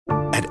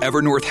At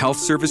Evernorth Health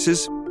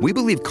Services, we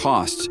believe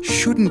costs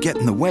shouldn't get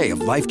in the way of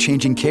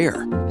life-changing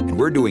care, and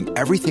we're doing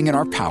everything in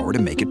our power to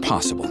make it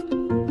possible.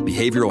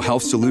 Behavioral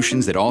health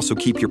solutions that also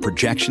keep your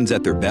projections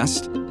at their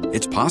best?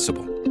 It's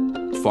possible.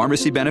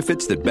 Pharmacy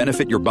benefits that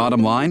benefit your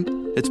bottom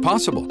line? It's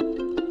possible.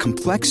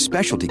 Complex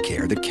specialty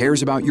care that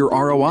cares about your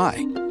ROI?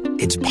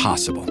 It's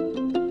possible.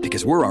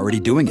 Because we're already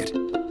doing it.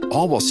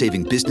 All while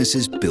saving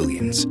businesses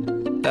billions.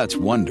 That's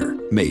Wonder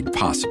made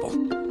possible.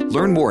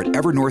 Learn more at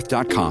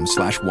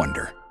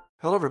evernorth.com/wonder.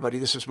 Hello, everybody.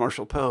 This is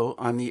Marshall Poe.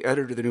 I'm the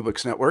editor of the New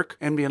Books Network.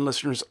 NBN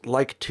listeners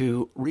like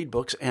to read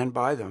books and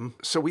buy them.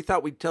 So we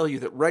thought we'd tell you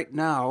that right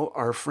now,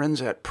 our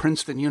friends at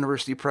Princeton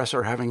University Press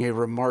are having a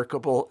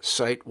remarkable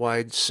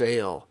site-wide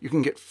sale. You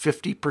can get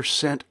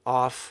 50%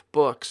 off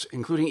books,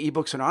 including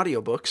ebooks and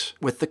audiobooks,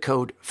 with the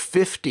code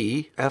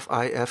 50,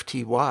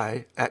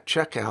 F-I-F-T-Y, at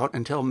checkout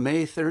until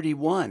May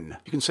 31.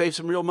 You can save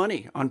some real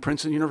money on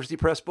Princeton University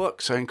Press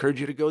books. I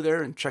encourage you to go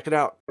there and check it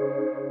out.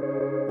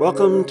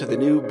 Welcome to the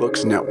New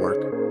Books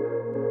Network.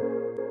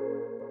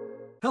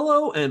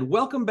 Hello, and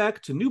welcome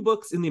back to New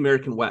Books in the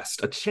American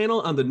West, a channel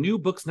on the New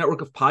Books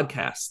network of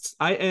podcasts.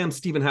 I am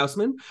Stephen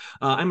Hausman.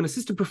 I'm an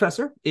assistant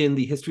professor in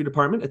the history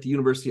department at the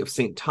University of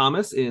St.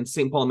 Thomas in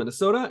St. Paul,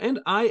 Minnesota,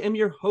 and I am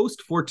your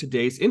host for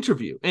today's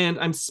interview. And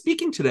I'm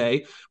speaking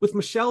today with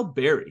Michelle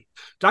Berry.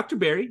 Dr.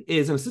 Berry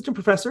is an assistant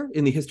professor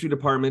in the history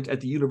department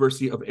at the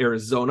University of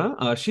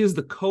Arizona. She is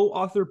the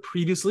co-author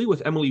previously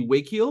with Emily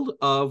Wakefield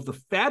of the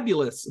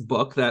fabulous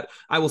book that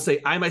I will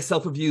say I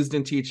myself have used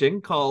in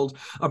teaching called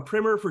A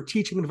Primer for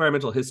Teaching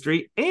Environmental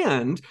History,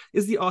 and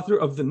is the author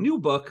of the new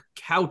book,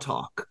 Cow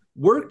Talk: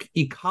 Work,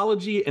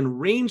 Ecology,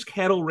 and Range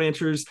Cattle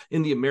Ranchers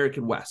in the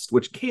American West,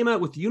 which came out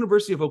with the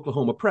University of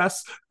Oklahoma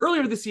Press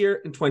earlier this year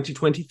in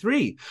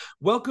 2023.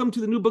 Welcome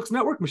to the New Books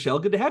Network, Michelle.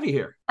 Good to have you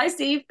here. Hi,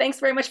 Steve.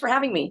 Thanks very much for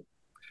having me.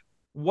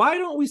 Why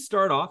don't we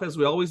start off, as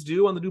we always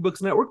do on the New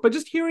Books Network, by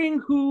just hearing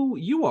who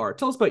you are.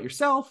 Tell us about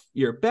yourself,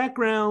 your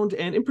background,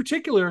 and in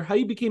particular, how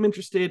you became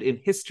interested in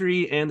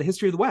history and the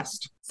history of the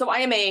West. So I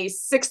am a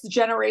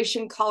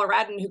sixth-generation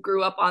Coloradan who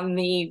grew up on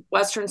the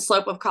western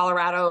slope of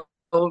Colorado,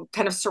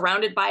 kind of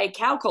surrounded by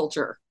cow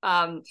culture.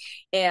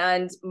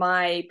 And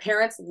my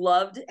parents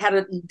had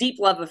a deep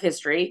love of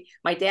history.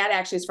 My dad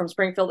actually is from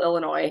Springfield,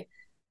 Illinois,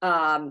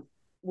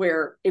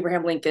 where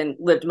Abraham Lincoln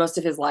lived most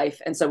of his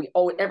life. And so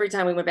every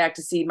time we went back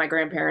to see my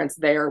grandparents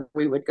there,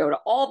 we would go to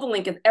all the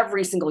Lincoln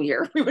every single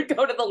year. We would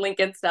go to the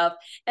Lincoln stuff.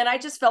 And I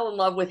just fell in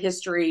love with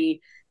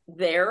history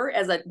there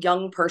as a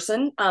young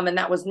person. And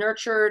that was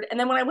nurtured. And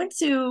then when I went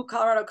to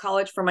Colorado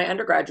College for my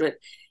undergraduate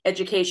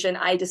education,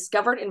 I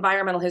discovered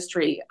environmental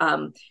history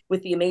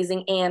with the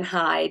amazing Anne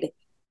Hyde.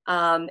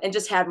 And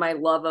just had my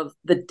love of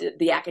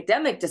the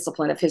academic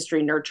discipline of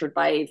history nurtured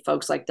by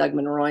folks like Doug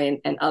Monroy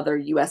and other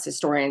U.S.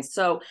 historians.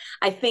 So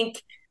I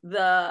think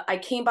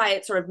I came by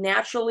it sort of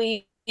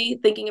naturally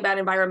thinking about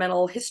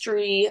environmental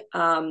history,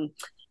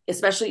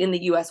 especially in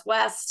the U.S.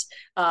 West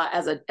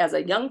as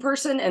a young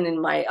person and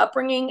in my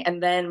upbringing.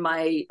 And then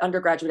my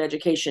undergraduate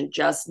education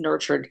just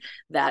nurtured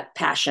that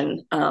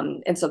passion.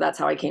 And so that's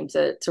how I came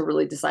to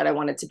really decide I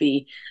wanted to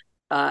be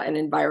an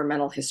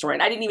environmental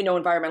historian. I didn't even know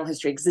environmental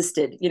history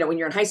existed. You know, when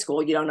you're in high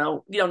school, you don't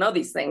know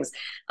these things.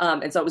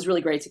 And so it was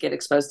really great to get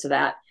exposed to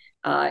that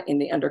in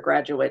the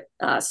undergraduate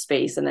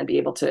space and then be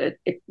able to,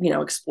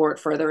 explore it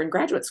further in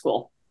graduate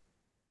school.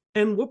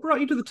 And what brought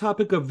you to the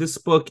topic of this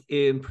book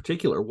in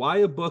particular? Why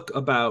a book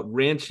about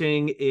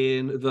ranching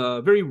in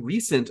the very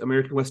recent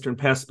American Western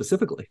past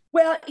specifically?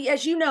 Well,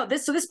 as you know,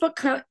 this book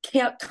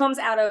comes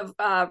out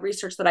of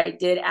research that I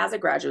did as a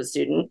graduate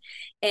student.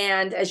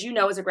 And as you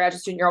know, as a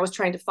graduate student, you're always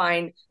trying to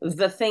find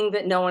the thing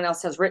that no one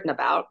else has written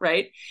about,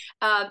 right?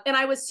 And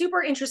I was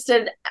super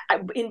interested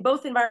in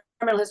both environmental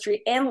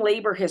history and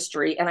labor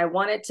history, and I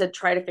wanted to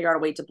try to figure out a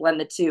way to blend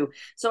the two.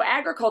 So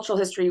agricultural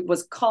history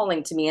was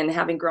calling to me, and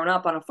having grown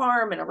up on a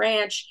farm and a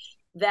ranch,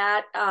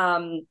 that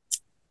I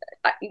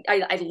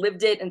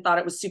lived it and thought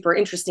it was super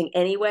interesting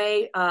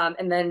anyway,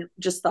 and then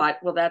just thought,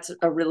 well, that's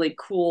a really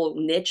cool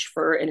niche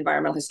for an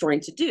environmental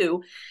historian to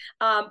do.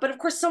 But of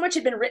course, so much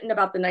had been written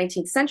about the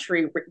 19th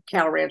century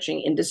cattle ranching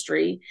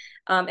industry,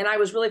 and I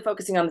was really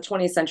focusing on the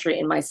 20th century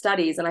in my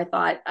studies. And I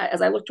thought,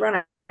 as I looked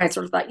around, I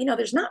sort of thought,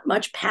 there's not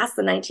much past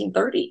the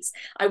 1930s.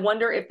 I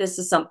wonder if this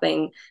is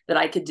something that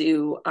I could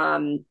do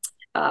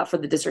for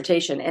the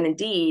dissertation, and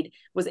indeed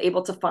was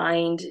able to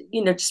find,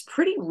 just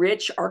pretty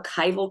rich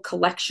archival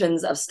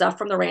collections of stuff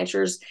from the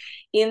ranchers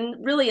from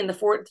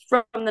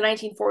the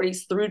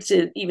 1940s through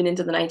to even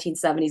into the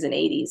 1970s and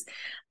 80s.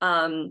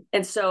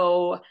 And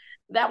so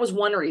that was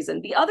one reason.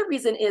 The other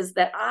reason is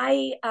that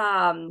I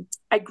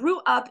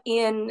grew up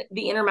in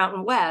the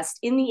Intermountain West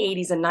in the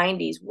 80s and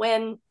 90s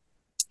when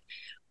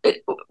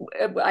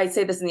I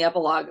say this in the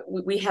epilogue.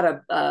 We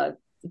had a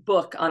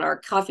book on our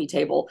coffee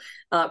table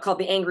called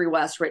The Angry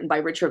West, written by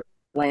Richard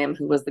Lamb,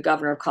 who was the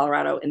governor of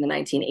Colorado in the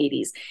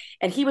 1980s.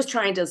 And he was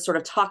trying to sort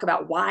of talk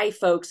about why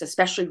folks,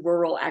 especially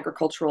rural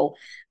agricultural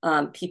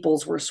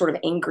peoples, were sort of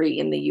angry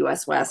in the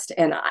U.S. West.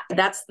 And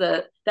that's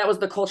the that was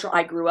the culture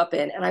I grew up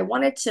in. And I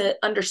wanted to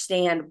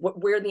understand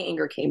where the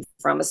anger came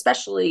from,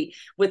 especially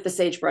with the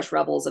sagebrush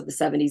rebels of the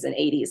 70s and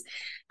 80s.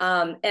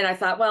 And I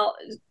thought, well,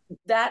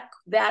 that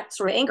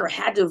sort of anger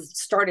had to have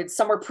started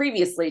somewhere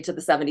previously to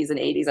the 70s and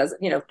 80s, as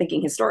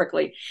thinking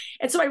historically.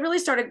 And so I really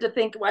started to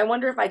think, well, I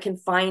wonder if I can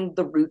find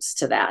the roots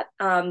to that.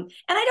 And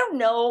I don't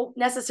know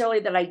necessarily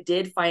that I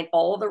did find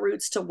all of the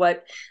roots to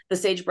what the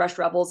sagebrush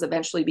rebels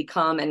eventually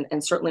become,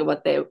 and certainly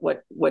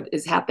what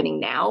is happening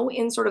now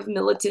in sort of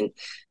militant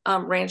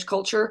ranch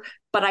culture.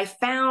 But I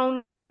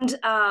found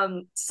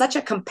such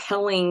a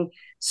compelling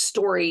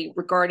story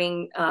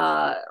regarding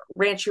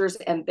ranchers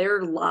and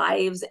their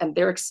lives and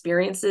their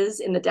experiences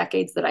in the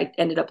decades that I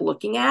ended up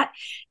looking at,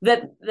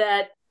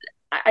 that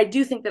I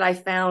do think that I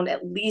found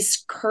at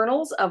least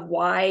kernels of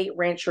why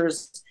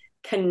ranchers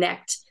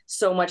connect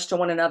so much to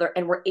one another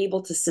and were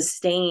able to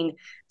sustain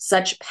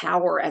such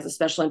power as a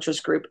special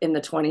interest group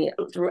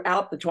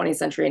throughout the 20th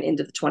century and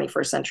into the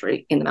 21st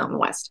century in the Mountain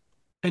West.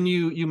 And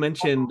you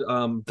mentioned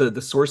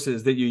the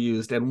sources that you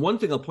used, and one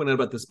thing I'll point out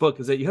about this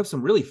book is that you have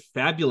some really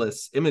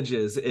fabulous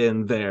images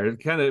in there.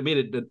 It kind of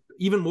made it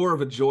even more of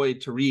a joy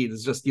to read.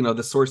 It's just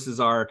the sources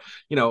are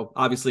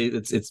obviously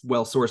it's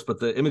well sourced, but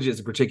the images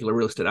in particular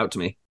really stood out to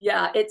me.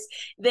 Yeah,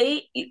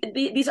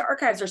 these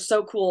archives are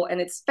so cool,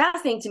 and it's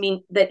fascinating to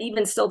me that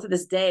even still to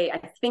this day,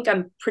 I think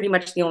I'm pretty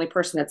much the only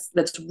person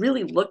that's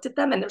really looked at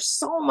them, and there's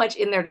so much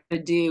in there to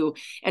do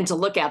and to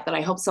look at that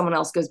I hope someone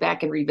else goes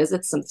back and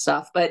revisits some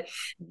stuff. But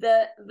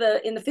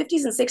in the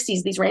 50s and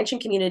 60s, these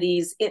ranching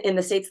communities in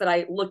the states that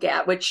I look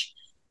at, which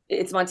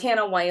it's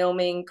Montana,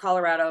 Wyoming,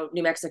 Colorado,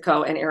 New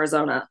Mexico, and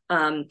Arizona,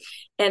 and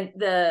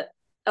the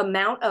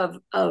amount of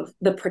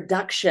the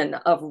production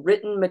of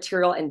written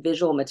material and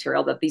visual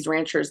material that these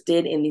ranchers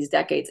did in these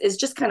decades is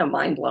just kind of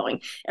mind-blowing.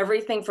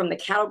 Everything from the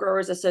Cattle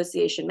Growers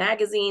Association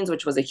magazines,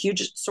 which was a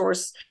huge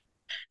source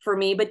for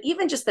me, but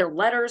even just their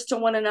letters to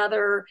one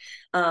another,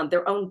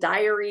 their own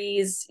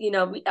diaries.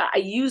 I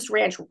used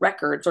ranch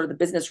records, or the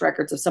business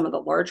records of some of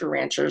the larger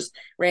ranches,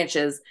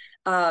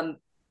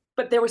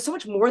 but there was so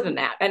much more than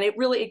that, and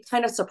it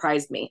kind of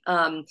surprised me.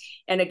 And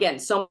again,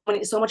 so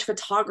much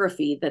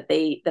photography that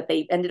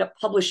they ended up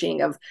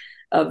publishing of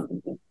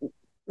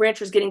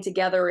ranchers getting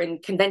together in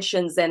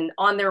conventions and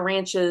on their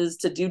ranches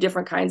to do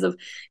different kinds of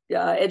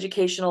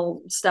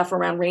educational stuff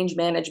around range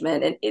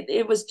management. And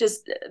it was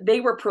just, they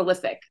were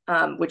prolific,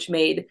 which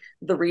made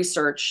the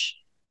research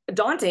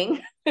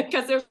daunting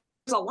because there's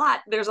a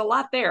lot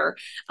there,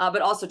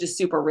 but also just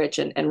super rich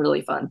and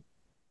really fun.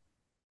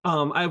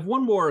 I have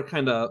one more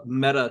kind of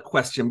meta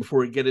question before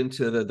we get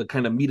into the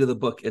kind of meat of the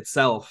book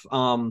itself.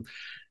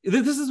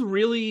 This is a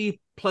really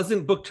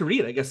pleasant book to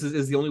read, I guess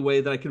is the only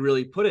way that I could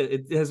really put it.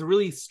 It has a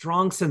really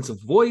strong sense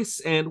of voice.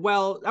 And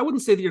while I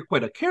wouldn't say that you're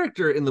quite a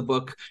character in the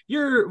book,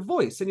 your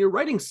voice and your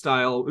writing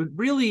style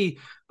really,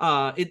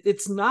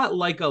 it's not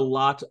like a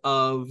lot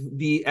of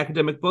the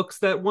academic books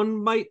that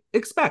one might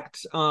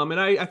expect. And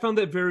I found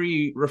that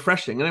very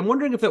refreshing. And I'm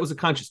wondering if that was a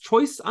conscious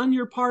choice on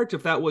your part,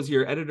 if that was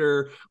your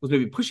editor was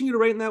maybe pushing you to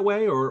write in that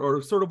way,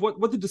 or sort of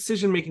what the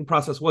decision-making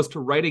process was to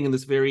writing in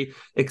this very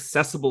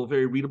accessible,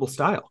 very readable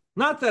style.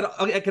 Not that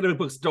academic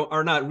books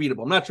are not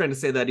readable. I'm not trying to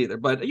say that either,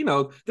 but we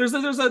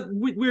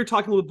were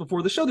talking a little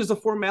before the show. There's a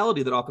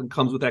formality that often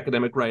comes with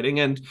academic writing,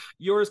 and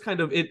yours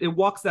kind of it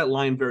walks that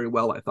line very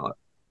well, I thought.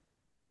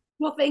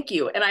 Well, thank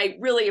you, and I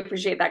really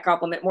appreciate that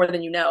compliment more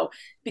than you know,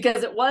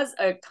 because it was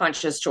a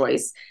conscious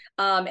choice,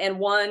 and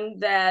one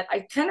that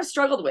I kind of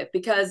struggled with,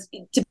 because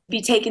to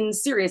be taken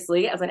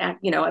seriously as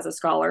as a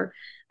scholar,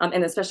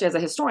 and especially as a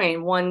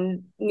historian,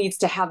 one needs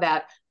to have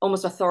that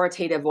almost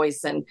authoritative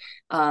voice and,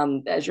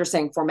 as you're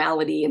saying,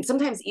 formality, and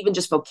sometimes even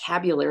just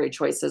vocabulary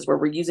choices where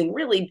we're using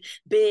really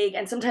big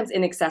and sometimes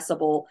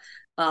inaccessible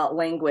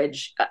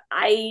language.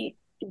 I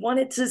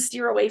wanted to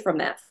steer away from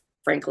that,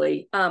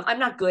 frankly. I'm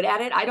not good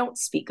at it. I don't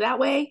speak that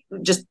way,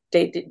 just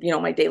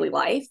my daily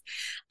life.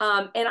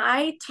 And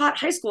I taught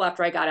high school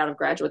after I got out of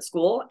graduate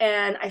school,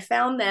 and I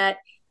found that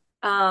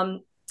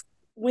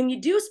when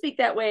you do speak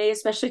that way,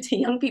 especially to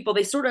young people,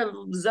 they sort of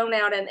zone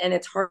out, and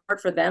it's hard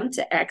for them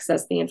to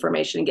access the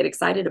information and get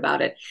excited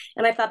about it.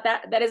 And I thought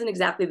that isn't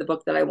exactly the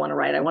book that I want to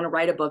write. I want to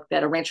write a book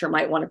that a rancher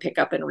might want to pick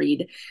up and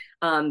read,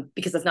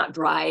 because it's not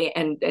dry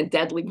and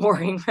deadly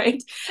boring,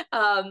 right?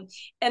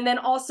 And then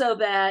also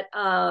that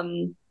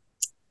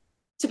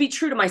to be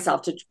true to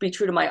myself, to be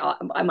true to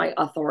my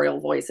authorial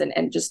voice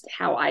and just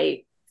how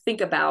I think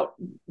about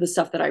the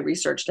stuff that I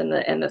researched and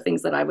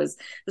the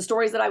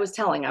stories that I was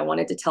telling. I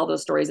wanted to tell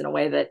those stories in a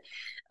way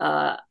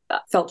that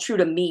felt true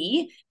to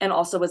me and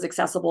also was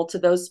accessible to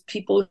those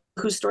people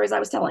whose stories I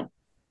was telling.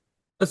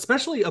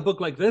 Especially a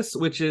book like this,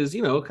 which is,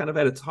 kind of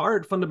at its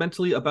heart,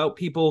 fundamentally about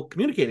people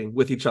communicating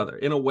with each other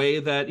in a way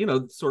that,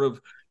 sort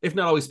of, if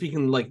not always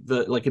speaking like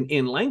an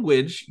in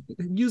language,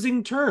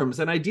 using terms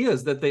and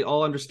ideas that they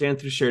all understand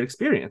through shared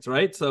experience,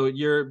 right? So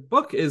your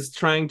book is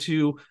trying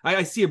to,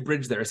 I see a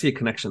bridge there. I see a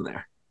connection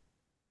there.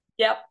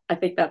 Yep, I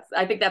think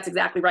that's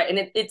exactly right.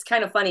 And it's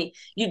kind of funny.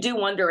 You do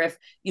wonder if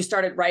you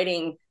started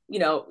writing,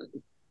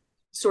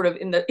 sort of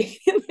in the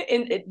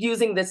in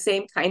using the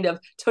same kind of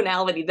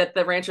tonality that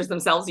the ranchers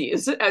themselves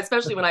use,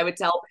 especially when I would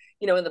tell,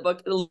 in the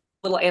book,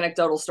 little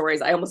anecdotal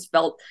stories. I almost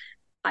felt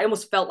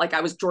like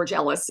I was George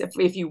Ellis,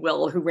 if you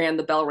will, who ran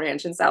the Bell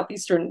Ranch in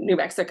southeastern New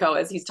Mexico,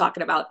 as he's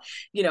talking about,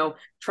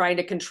 trying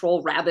to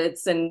control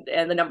rabbits and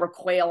the number of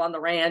quail on the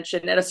ranch.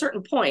 And at a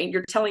certain point,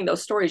 you're telling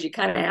those stories, you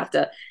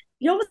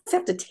almost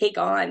have to take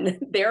on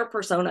their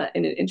persona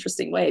in an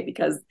interesting way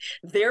because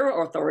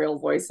their authorial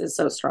voice is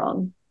so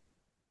strong.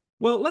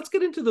 Well, let's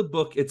get into the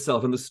book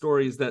itself and the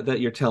stories that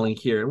you're telling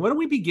here. And why don't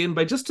we begin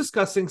by just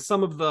discussing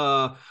some of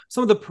the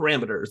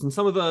parameters and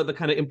some of the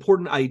kind of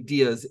important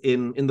ideas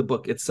in the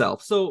book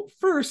itself. So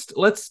first,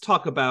 let's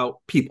talk about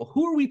people.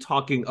 Who are we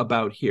talking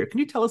about here? Can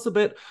you tell us a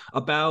bit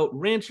about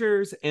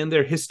ranchers and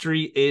their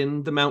history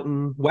in the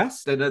Mountain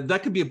West? And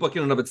that could be a book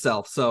in and of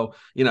itself. So,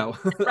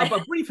 Right.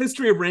 a brief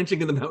history of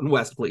ranching in the Mountain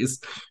West,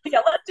 please.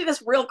 Yeah, let's do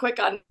this real quick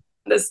on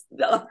this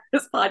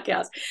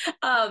podcast.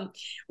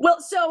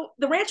 So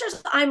the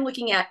ranchers I'm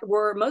looking at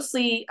were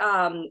mostly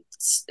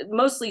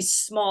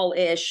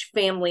small-ish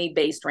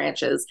family-based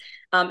ranches.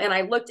 And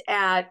I looked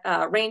at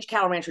range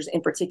cattle ranchers in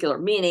particular,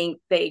 meaning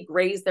they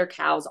grazed their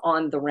cows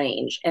on the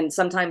range. And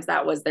sometimes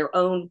that was their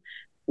own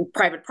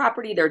private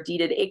property, their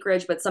deeded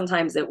acreage, but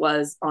sometimes it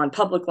was on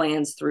public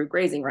lands through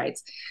grazing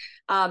rights.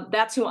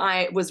 That's who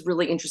I was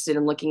really interested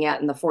in looking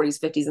at in the 40s,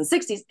 50s, and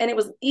 60s. And it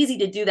was easy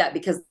to do that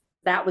because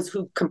that was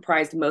who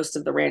comprised most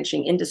of the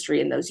ranching industry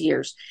in those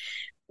years.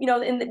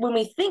 When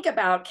we think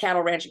about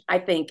cattle ranching, I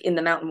think in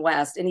the Mountain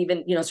West and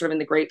even, sort of in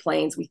the Great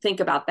Plains, we think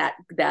about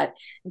that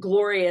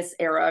glorious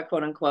era,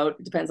 quote unquote,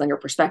 it depends on your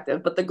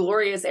perspective, but the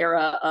glorious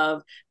era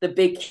of the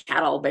big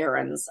cattle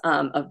barons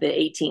of the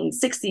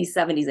 1860s,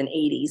 70s, and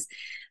 80s.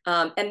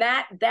 And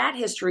that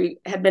history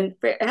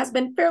has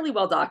been fairly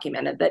well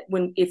documented. That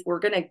if we're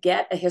going to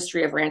get a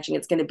history of ranching,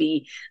 it's going to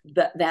be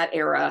that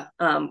era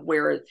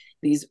where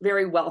these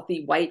very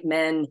wealthy white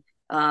men,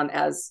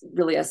 as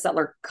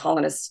settler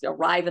colonists,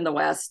 arrive in the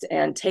West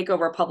and take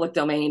over a public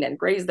domain and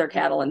graze their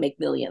cattle and make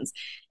millions.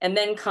 And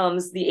then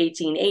comes the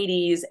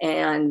 1880s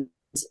and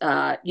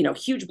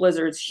huge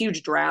blizzards,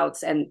 huge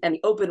droughts, and the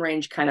open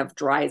range kind of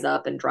dries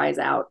up and dries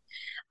out.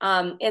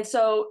 And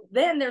so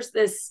then there's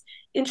this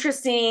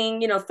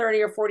interesting,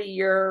 30 or 40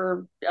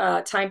 year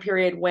time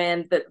period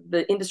when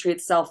the industry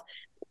itself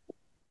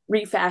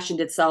refashioned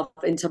itself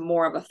into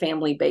more of a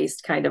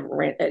family-based kind of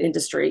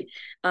industry.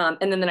 And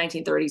then the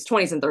 1930s,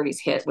 20s and 30s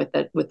hit with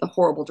the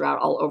horrible drought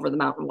all over the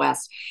Mountain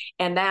West.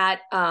 And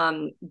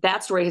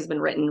that story has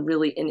been written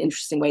really in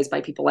interesting ways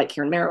by people like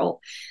Kieran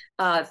Merrill.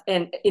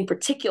 And in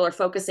particular,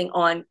 focusing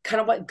on kind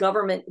of what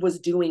government was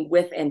doing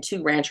with and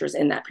to ranchers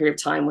in that period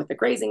of time with the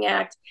Grazing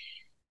Act.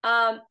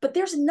 But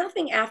there's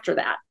nothing after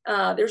that.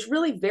 There's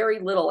really very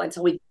little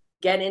until we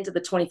get into the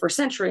 21st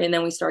century, and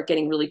then we start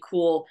getting really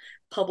cool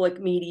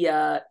public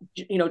media,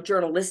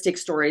 journalistic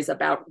stories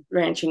about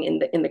ranching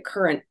in the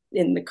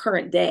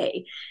current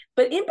day.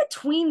 But in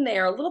between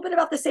there, a little bit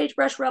about the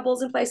sagebrush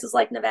rebels in places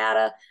like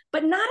Nevada,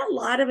 but not a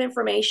lot of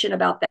information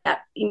about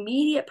that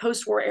immediate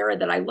post-war era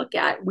that I look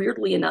at,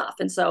 weirdly enough.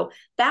 And so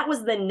that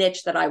was the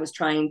niche that I was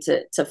trying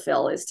to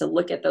fill, is to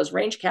look at those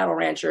range cattle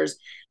ranchers,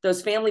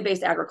 those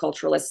family-based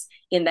agriculturalists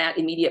in that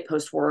immediate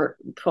post-war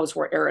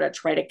era, to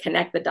try to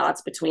connect the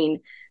dots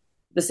between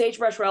the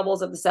sagebrush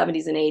rebels of the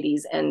 70s and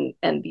 80s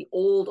and the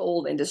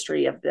old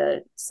industry of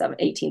the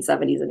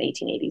 1870s and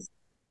 1880s.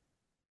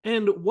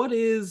 And what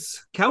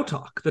is cow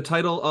talk, the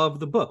title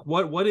of the book?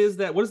 What is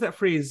that? What does that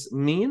phrase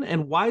mean?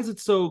 And why is it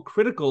so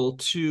critical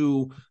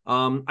to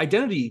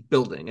identity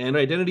building and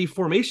identity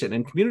formation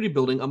and community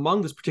building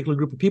among this particular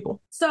group of people?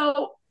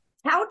 So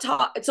cow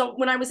talk. So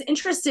when I was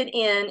interested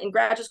in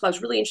graduate school, I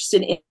was really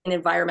interested in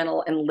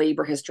environmental and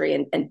labor history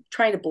and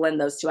trying to blend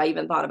those two. I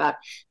even thought about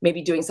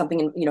maybe doing something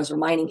in, sort of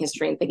mining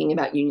history and thinking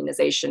about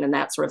unionization and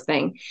that sort of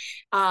thing.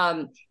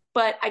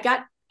 But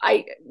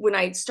when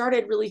I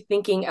started really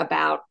thinking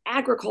about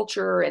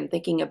agriculture and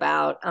thinking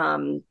about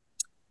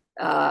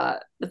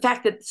the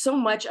fact that so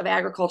much of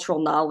agricultural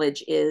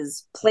knowledge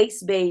is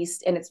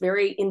place-based and it's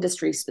very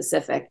industry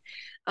specific,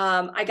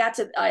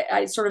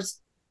 I sort of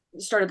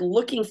started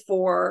looking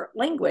for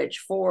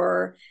language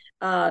for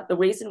the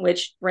ways in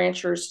which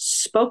ranchers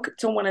spoke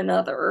to one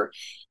another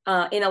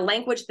in a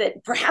language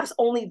that perhaps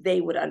only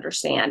they would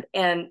understand.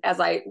 And as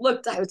I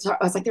looked, I was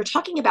like, they're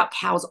talking about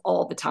cows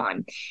all the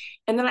time.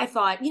 And then I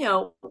thought,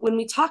 when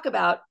we talk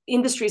about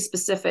industry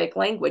specific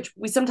language,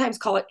 we sometimes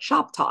call it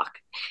shop talk.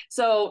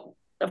 So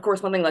of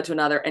course, one thing led to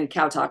another, and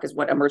cow talk is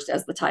what emerged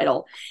as the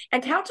title.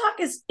 And cow talk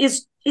is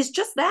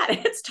just that.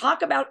 It's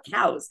talk about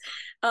cows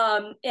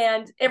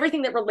and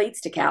everything that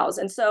relates to cows.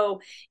 And so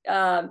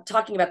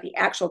talking about the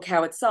actual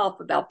cow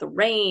itself, about the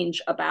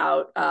range,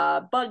 about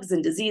bugs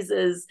and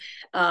diseases,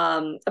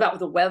 about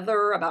the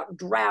weather, about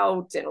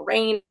drought and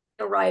rain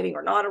arriving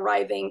or not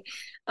arriving.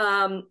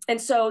 And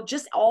so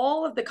just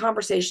all of the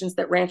conversations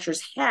that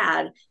ranchers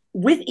had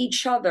with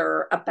each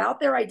other about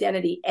their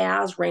identity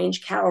as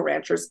range cattle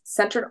ranchers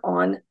centered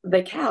on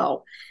the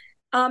cow.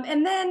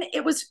 And then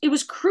it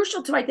was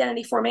crucial to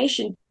identity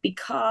formation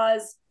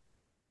because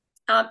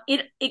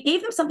it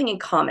gave them something in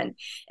common.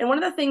 And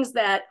one of the things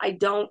that I'm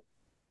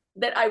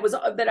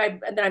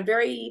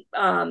very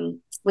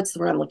what's the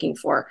word I'm looking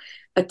for,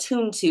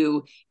 attuned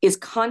to, is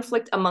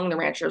conflict among the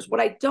ranchers.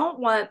 What I don't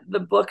want the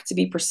book to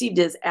be perceived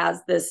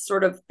as this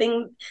sort of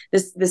thing,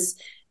 this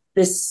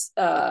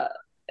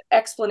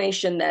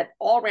explanation that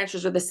all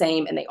ranchers are the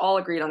same and they all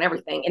agreed on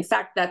everything. In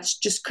fact, that's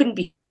just couldn't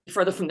be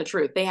further from the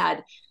truth.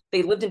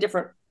 They lived in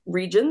different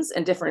regions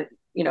and different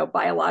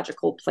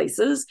biological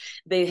places.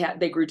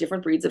 They grew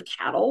different breeds of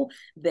cattle.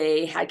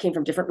 They came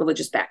from different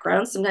religious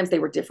backgrounds. Sometimes they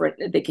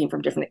came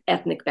from different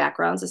ethnic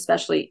backgrounds,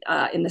 especially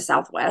in the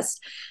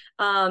Southwest.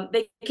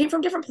 They came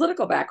from different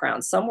political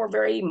backgrounds. Some were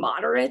very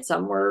moderate,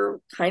 some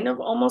were kind of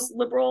almost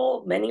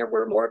liberal, many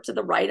were more to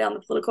the right on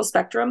the political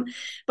spectrum,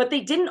 but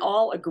they didn't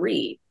all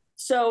agree.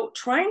 So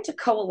trying to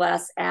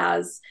coalesce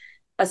as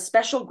a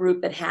special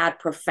group that had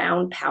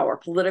profound power,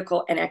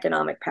 political and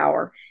economic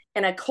power,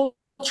 and a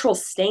cultural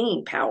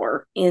staying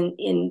power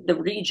in the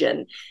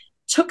region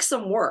took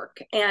some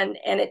work, and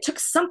it took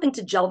something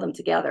to gel them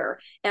together.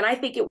 And I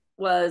think it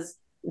was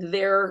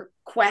their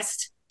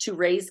quest to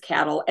raise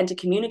cattle and to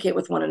communicate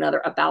with one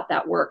another about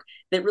that work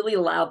that really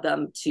allowed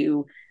them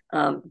to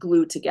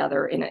glue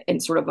together in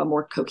sort of a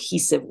more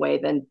cohesive way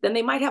than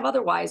they might have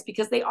otherwise,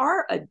 because they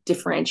are a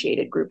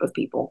differentiated group of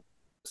people.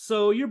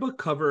 So your book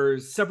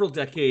covers several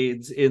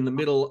decades in the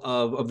middle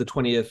of the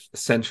 20th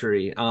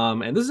century.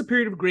 And this is a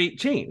period of great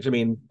change. I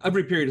mean,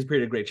 every period is a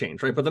period of great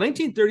change, right? But the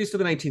 1930s to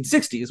the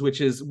 1960s,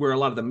 which is where a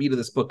lot of the meat of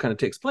this book kind of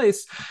takes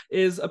place,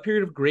 is a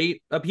period of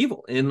great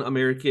upheaval in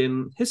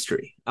American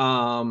history.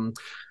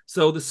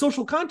 So the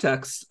social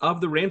context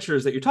of the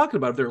ranchers that you're talking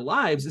about, their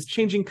lives, is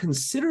changing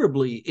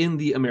considerably in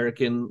the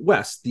American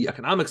West. The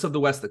economics of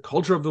the West, the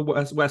culture of the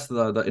West,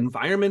 the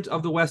environment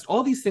of the West,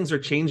 all these things are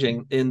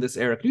changing in this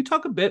era. Can you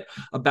talk a bit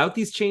about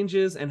these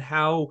changes and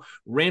how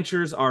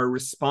ranchers are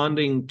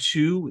responding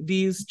to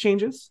these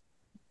changes?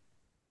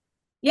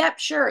 Yeah,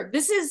 sure.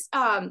 This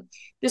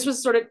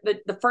was sort of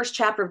the first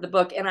chapter of the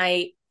book, and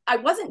I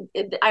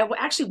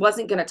actually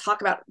wasn't going to talk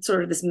about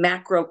sort of this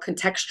macro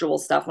contextual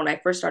stuff when I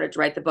first started to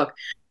write the book.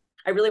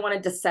 I really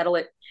wanted to settle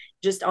it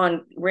just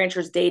on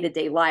ranchers'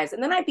 day-to-day lives.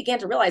 And then I began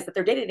to realize that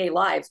their day-to-day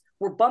lives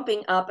were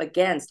bumping up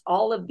against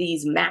all of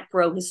these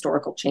macro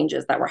historical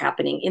changes that were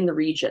happening in the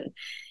region.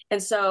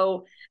 And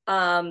so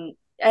I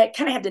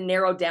kind of had to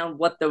narrow down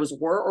what those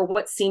were, or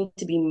what seemed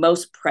to be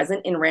most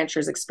present in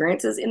ranchers'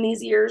 experiences in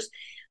these years.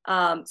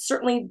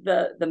 Certainly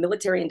the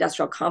military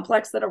industrial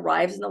complex that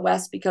arrives in the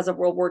West because of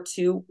World War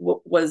II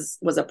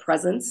was a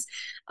presence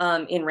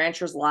in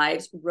ranchers'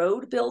 lives.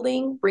 Road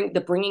building,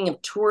 the bringing of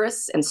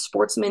tourists and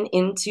sportsmen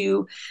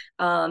into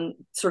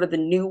sort of the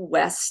new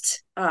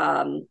West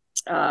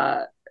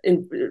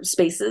in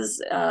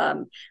spaces,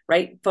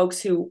 right?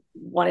 Folks who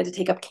wanted to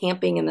take up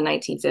camping in the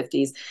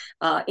 1950s,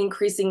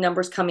 increasing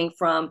numbers coming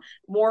from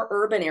more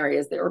urban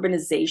areas, the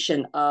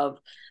urbanization of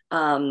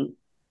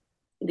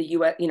the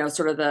U.S.,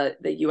 sort of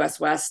the U.S.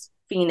 West,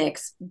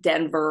 Phoenix,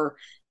 Denver,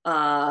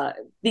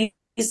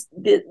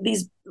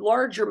 these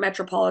larger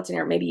metropolitan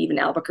areas, maybe even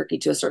Albuquerque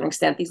to a certain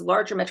extent, these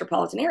larger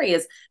metropolitan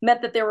areas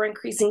meant that there were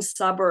increasing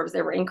suburbs.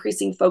 There were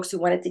increasing folks who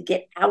wanted to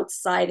get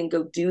outside and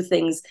go do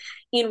things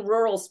in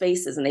rural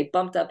spaces, and they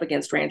bumped up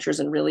against ranchers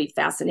in really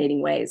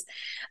fascinating ways.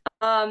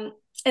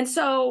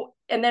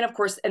 And then of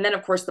course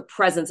the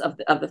presence of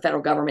the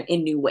federal government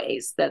in new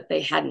ways that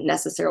they hadn't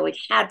necessarily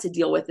had to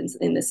deal with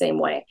in the same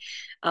way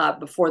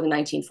before the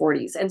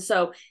 1940s. And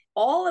so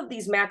all of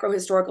these macro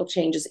historical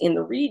changes in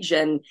the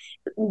region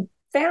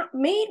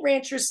made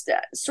ranchers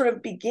sort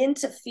of begin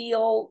to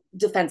feel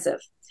defensive.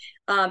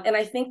 And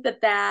I think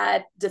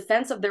that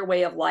defense of their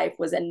way of life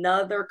was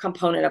another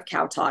component of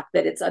cow talk,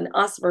 that it's an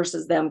us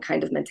versus them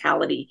kind of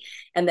mentality,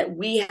 and that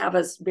we have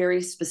a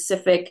very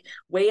specific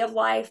way of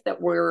life that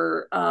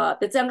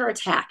that's under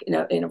attack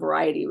in a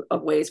variety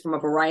of ways from a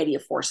variety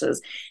of forces.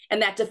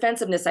 And that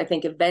defensiveness, I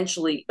think,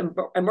 eventually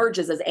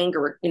emerges as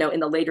anger, in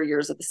the later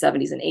years of the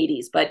 70s and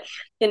 80s. But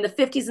in the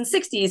 50s and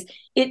 60s,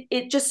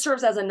 it just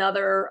serves as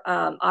another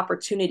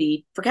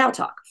opportunity for cow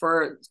talk,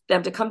 for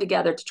them to come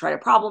together to try to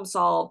problem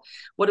solve.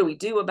 What do we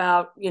do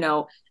about,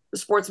 the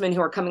sportsmen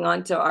who are coming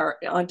onto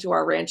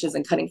our ranches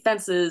and cutting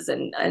fences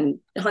and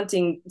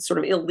hunting sort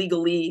of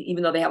illegally,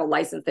 even though they have a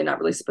license, they're not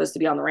really supposed to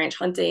be on the ranch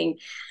hunting.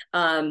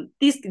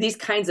 These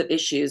kinds of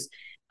issues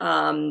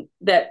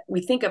that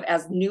we think of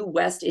as New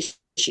West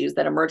issues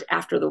that emerged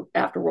after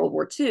World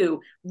War II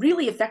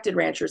really affected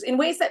ranchers in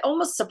ways that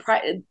almost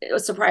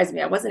surprised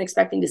me. I wasn't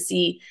expecting to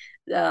see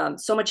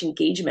so much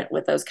engagement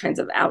with those kinds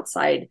of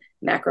outside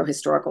macro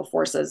historical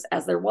forces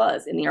as there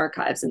was in the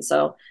archives. And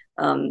so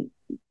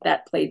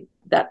that played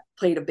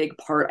a big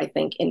part, I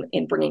think,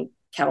 in bringing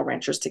cattle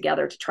ranchers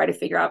together to try to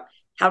figure out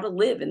how to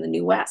live in the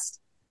New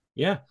West.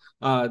 Yeah.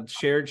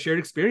 Shared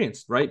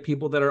experience, right?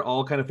 People that are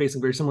all kind of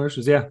facing very similar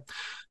issues. Yeah.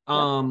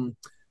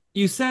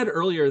 You said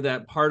earlier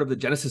that part of the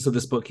genesis of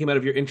this book came out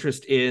of your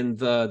interest in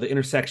the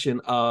intersection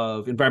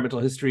of environmental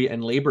history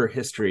and labor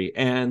history.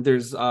 And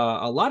there's a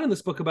lot in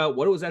this book about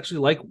what it was actually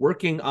like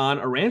working on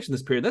a ranch in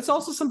this period. That's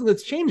also something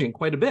that's changing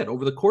quite a bit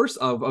over the course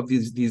of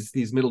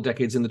these middle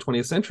decades in the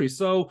 20th century.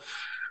 So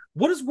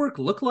what does work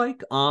look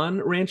like on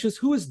ranches?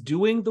 Who is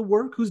doing the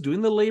work? Who's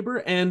doing the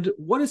labor? And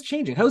what is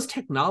changing? How is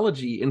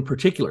technology in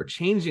particular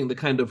changing the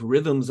kind of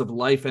rhythms of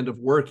life and of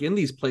work in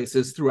these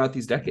places throughout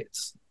these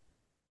decades?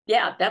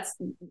 Yeah, that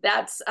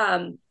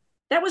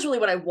was really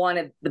what I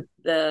wanted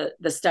the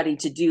study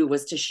to do,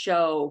 was to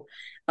show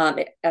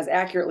as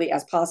accurately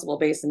as possible,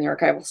 based on the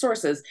archival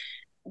sources,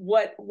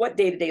 what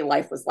day-to-day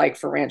life was like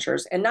for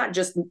ranchers, and not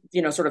just,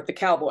 sort of the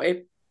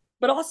cowboy,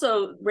 but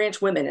also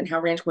ranch women and how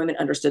ranch women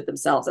understood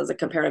themselves. As a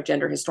comparative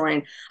gender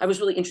historian, I was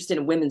really interested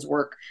in women's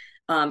work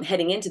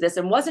heading into this,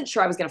 and wasn't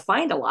sure I was going to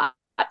find a lot,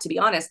 to be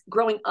honest.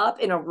 Growing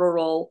up in a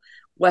rural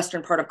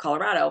western part of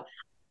Colorado,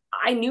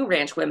 I knew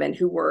ranch women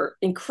who were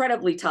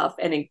incredibly tough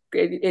and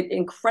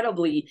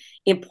incredibly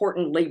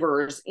important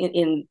laborers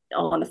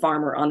on the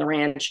farm or on the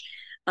ranch,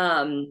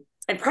 and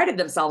prided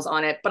themselves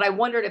on it. But I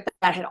wondered if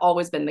that had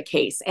always been the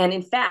case. And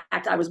in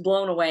fact, I was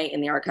blown away in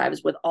the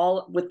archives with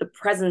the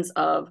presence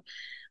of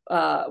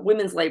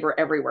women's labor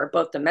everywhere,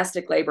 both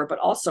domestic labor, but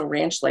also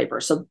ranch labor.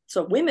 So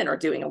women are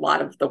doing a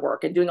lot of the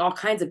work and doing all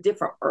kinds of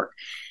different work.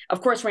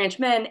 Of course, ranch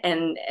men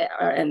and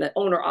the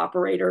owner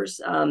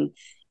operators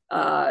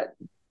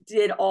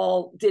did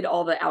all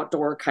the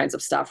outdoor kinds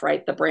of stuff,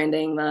 right? The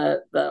branding,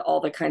 the all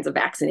the kinds of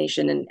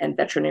vaccination and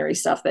veterinary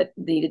stuff that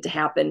needed to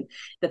happen,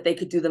 that they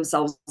could do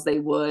themselves, they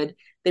would.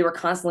 They were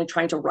constantly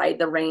trying to ride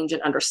the range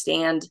and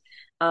understand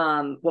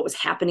what was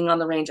happening on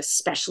the range,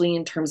 especially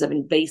in terms of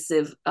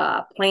invasive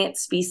plant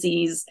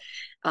species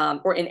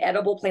or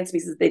inedible plant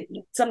species.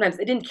 Sometimes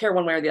they didn't care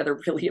one way or the other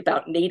really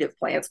about native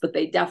plants, but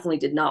they definitely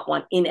did not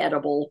want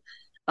inedible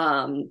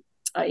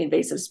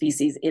invasive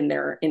species in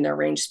their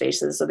range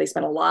spaces. So they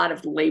spent a lot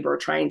of labor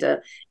trying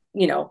to,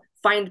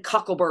 find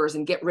cockleburrs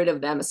and get rid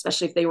of them,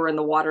 especially if they were in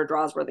the water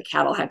draws where the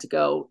cattle had to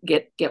go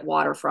get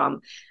water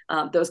from.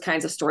 Those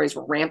kinds of stories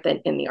were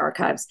rampant in the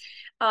archives.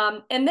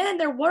 And then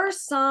there were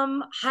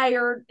some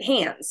hired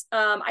hands.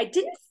 I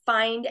didn't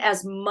find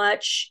as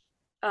much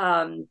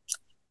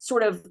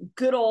sort of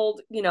good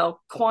old,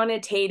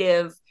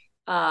 quantitative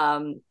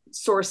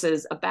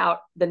sources about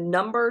the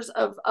numbers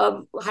of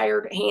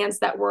hired hands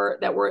that were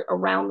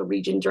around the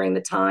region during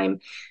the time.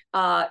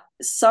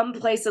 Some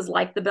places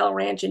like the Bell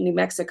Ranch in New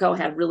Mexico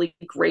had really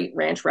great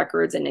ranch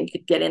records, and you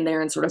could get in there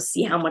and sort of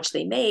see how much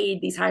they made,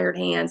 these hired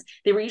hands.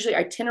 They were usually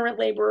itinerant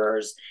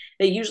laborers.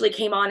 They usually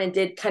came on and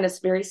did kind of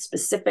very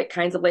specific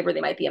kinds of labor. They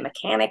might be a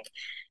mechanic.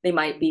 They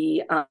might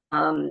be, a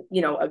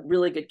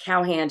really good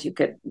cowhand who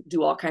could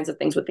do all kinds of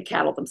things with the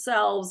cattle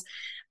themselves.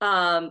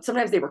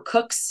 Sometimes they were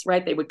cooks,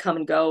 right? They would come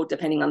and go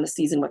depending on the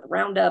season with the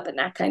roundup and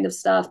that kind of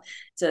stuff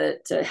to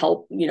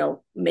help,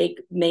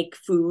 make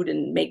food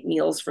and make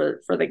meals for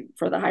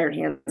the hired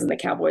hands and the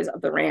cowboys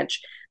of the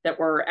ranch that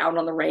were out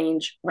on the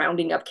range,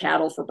 rounding up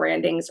cattle for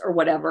brandings or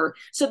whatever.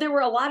 So there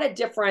were a lot of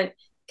different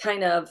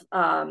kind of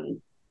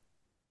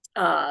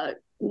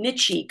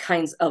niche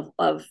kinds of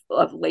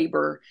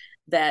labor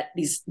that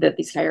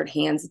these hired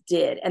hands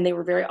did. And they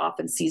were very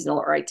often seasonal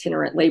or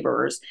itinerant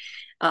laborers.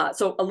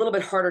 So a little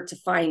bit harder to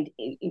find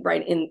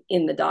right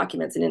in the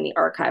documents and in the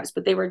archives,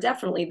 but they were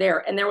definitely there.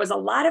 And there was a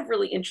lot of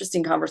really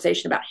interesting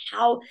conversation about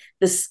how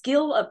the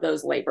skill of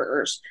those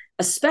laborers,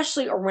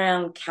 especially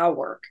around cow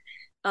work,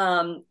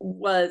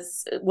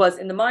 was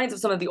in the minds of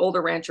some of the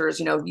older ranchers.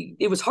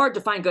 It was hard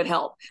to find good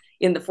help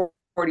in the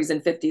 40s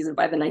and 50s and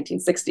by the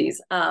 1960s.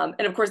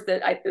 And of course,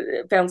 I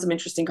found some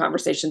interesting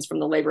conversations from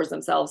the laborers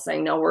themselves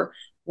saying, no,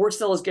 we're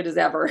still as good as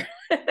ever.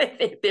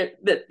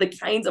 The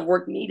kinds of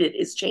work needed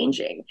is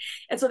changing.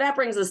 And so that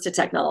brings us to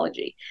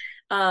technology.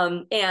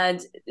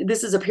 And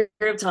this is a period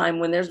of time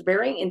when there's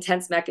very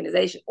intense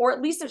mechanization, or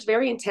at least there's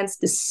very intense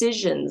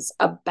decisions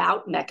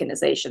about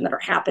mechanization that are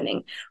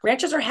happening.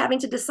 Ranchers are having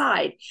to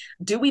decide,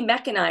 do we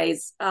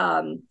mechanize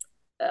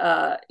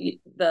the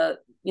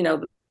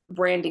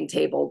branding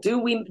table? Do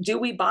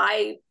we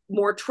buy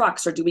more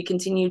trucks, or do we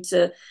continue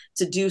to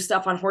do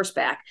stuff on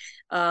horseback?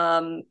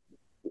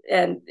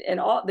 And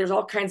there's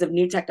all kinds of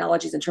new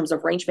technologies in terms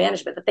of range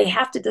management that they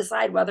have to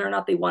decide whether or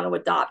not they want to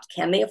adopt.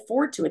 Can they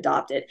afford to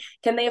adopt it?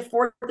 Can they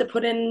afford to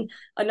put in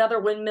another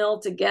windmill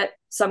to get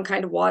some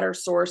kind of water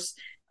source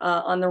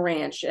on the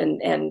ranch?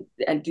 And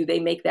do they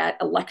make that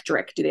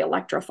electric? Do they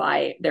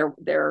electrify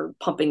their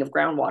pumping of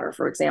groundwater,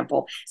 for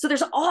example? So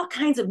there's all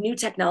kinds of new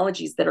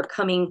technologies that are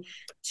coming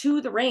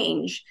to the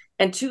range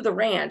and to the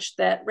ranch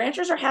that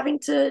ranchers are having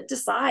to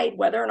decide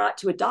whether or not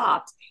to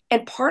adopt.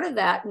 And part of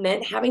that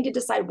meant having to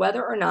decide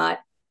whether or not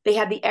they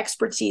had the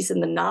expertise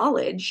and the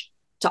knowledge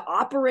to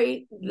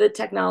operate the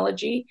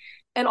technology,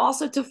 and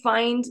also to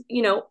find,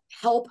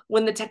 help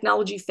when the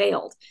technology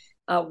failed.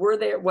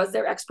 Was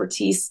there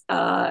expertise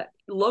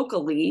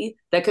locally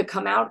that could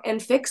come out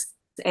and fix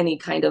any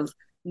kind of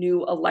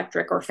new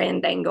electric or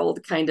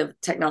fandangled kind of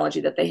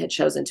technology that they had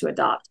chosen to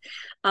adopt.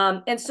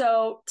 And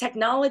so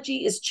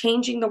technology is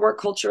changing the work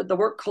culture. The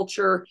work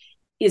culture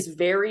is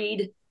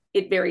varied.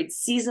 It varied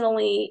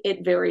seasonally.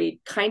 It varied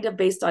kind of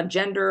based on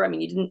gender. I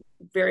mean, you didn't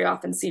very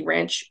often see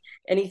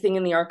anything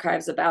in the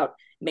archives about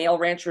male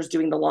ranchers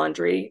doing the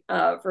laundry,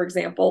 for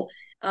example.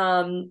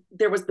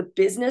 There was the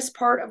business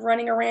part of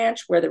running a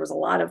ranch, where there was a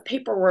lot of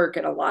paperwork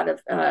and a lot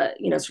of,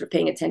 sort of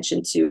paying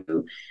attention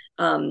to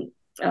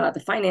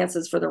the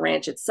finances for the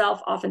ranch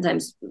itself.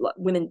 Oftentimes,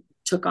 women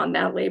took on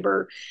that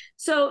labor.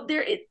 So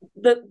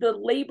the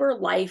labor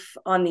life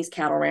on these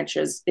cattle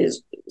ranches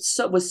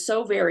was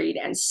so varied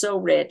and so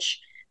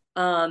rich.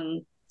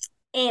 And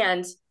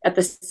at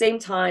the same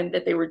time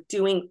that they were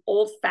doing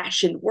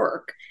old-fashioned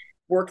work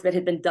that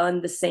had been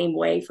done the same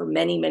way for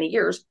many, many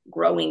years,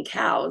 growing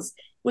cows,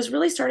 was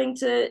really starting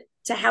to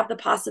have the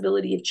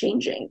possibility of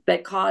changing,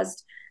 that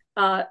caused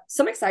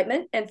some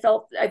excitement, and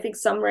I think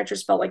some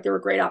ranchers felt like there were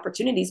great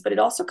opportunities, but it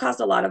also caused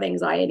a lot of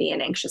anxiety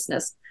and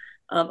anxiousness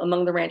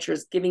among the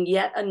ranchers, giving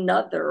yet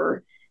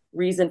another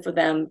reason for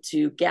them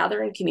to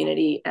gather in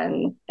community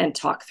and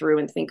talk through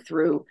and think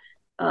through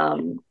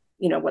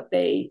what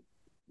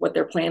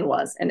their plan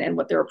was and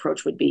what their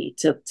approach would be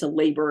to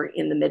labor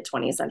in the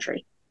mid-20th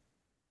century.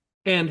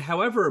 And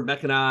however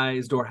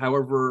mechanized or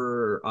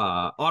however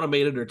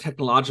automated or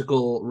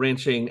technological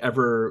ranching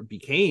ever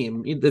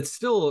became, it's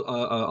still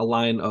a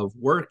line of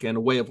work and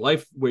a way of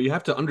life where you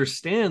have to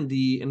understand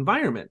the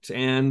environment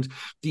and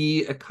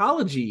the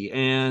ecology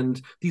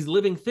and these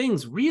living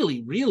things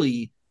really,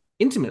 really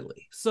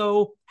intimately.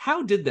 So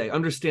how did they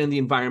understand the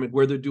environment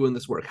where they're doing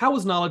this work? How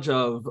was knowledge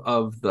of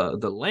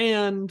the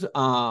land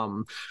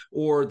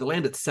or the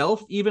land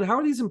itself even? How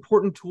are these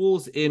important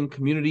tools in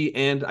community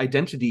and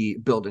identity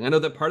building? I know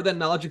that part of that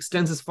knowledge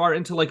extends as far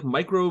into like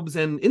microbes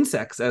and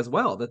insects as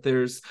well, that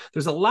there's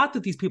a lot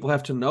that these people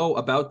have to know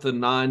about the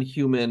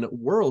non-human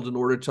world in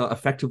order to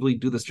effectively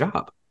do this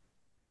job.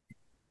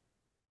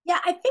 Yeah,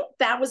 I think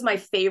that was my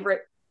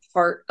favorite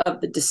part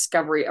of the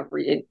discovery of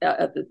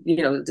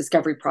the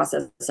discovery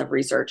process of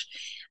research.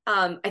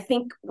 I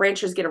think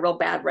ranchers get a real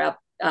bad rep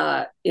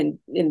in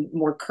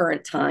more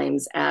current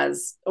times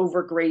as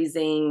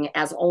overgrazing,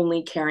 as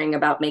only caring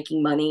about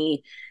making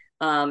money,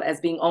 as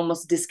being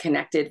almost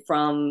disconnected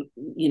from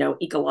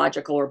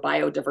ecological or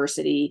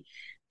biodiversity,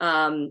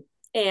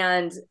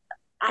 and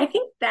I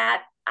think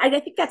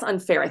that's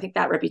unfair. I think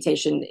that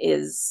reputation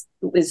is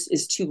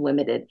too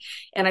limited.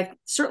 And I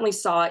certainly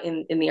saw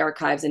in the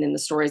archives and in the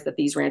stories that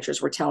these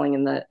ranchers were telling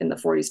in the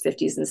 40s,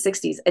 50s, and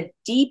 60s, a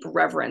deep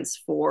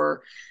reverence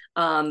for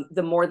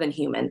the more than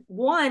human.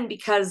 One,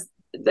 because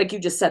like you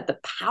just said, the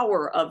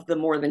power of the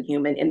more than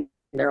human in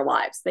their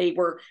lives. They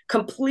were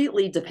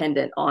completely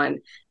dependent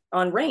on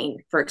rain,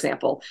 for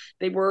example.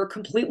 They were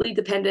completely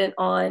dependent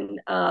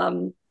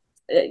on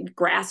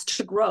grass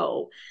to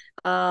grow.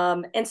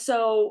 And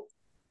so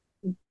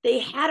they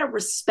had a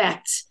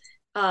respect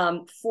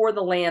for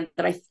the land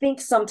that I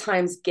think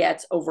sometimes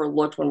gets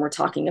overlooked when we're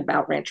talking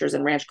about ranchers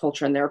and ranch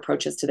culture and their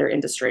approaches to their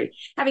industry.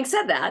 Having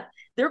said that,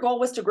 their goal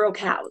was to grow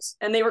cows,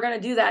 and they were going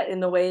to do that in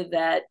the way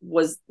that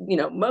was,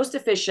 most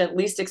efficient,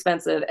 least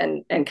expensive,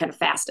 and kind of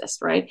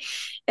fastest, right?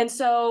 And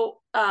so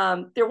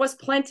there was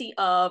plenty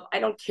of, I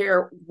don't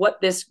care what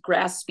this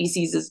grass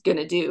species is going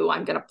to do,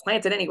 I'm going to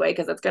plant it anyway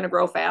because it's going to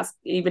grow fast,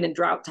 even in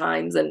drought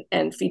times,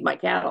 and feed my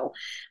cattle.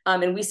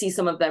 And we see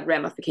some of the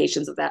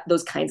ramifications of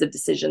those kinds of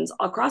decisions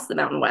across the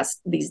Mountain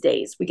West these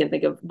days. We can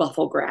think of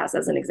buffalo grass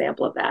as an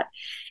example of that.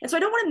 And so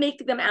I don't want to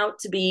make them out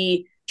to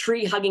be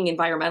tree-hugging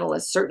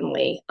environmentalists,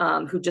 certainly,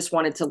 who just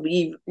wanted to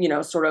leave,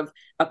 sort of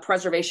a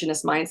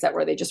preservationist mindset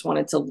where they just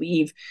wanted to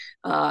leave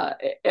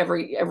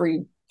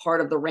every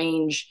part of the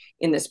range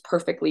in this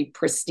perfectly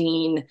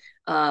pristine,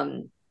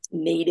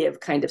 native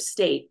kind of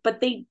state.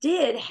 But they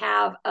did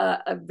have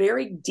a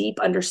very deep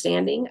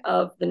understanding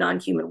of the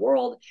non-human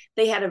world.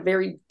 They had a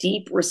very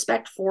deep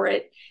respect for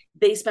it.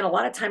 They spent a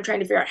lot of time trying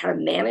to figure out how to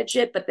manage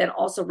it, but then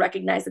also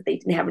recognize that they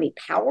didn't have any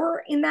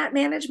power in that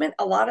management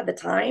a lot of the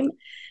time.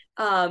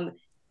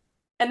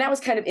 And that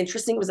was kind of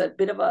interesting. It was a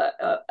bit of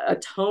a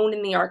tone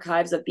in the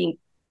archives of being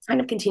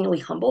kind of continually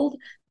humbled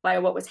by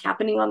what was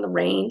happening on the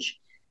range.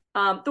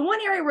 The one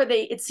area where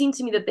it seemed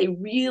to me that they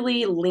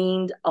really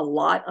leaned a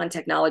lot on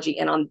technology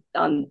and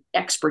on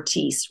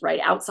expertise,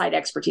 right? Outside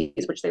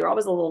expertise, which they were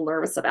always a little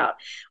nervous about,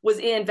 was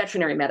in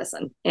veterinary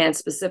medicine. And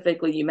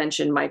specifically, you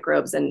mentioned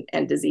microbes and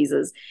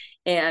diseases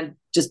and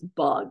just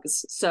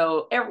bugs.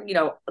 So,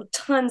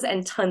 tons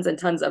and tons and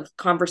tons of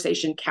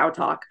conversation, cow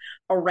talk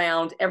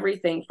around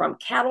everything from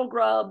cattle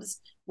grubs,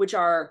 which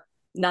are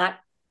not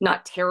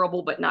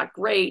terrible, but not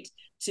great,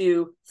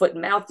 to foot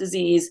and mouth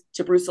disease,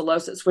 to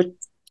brucellosis,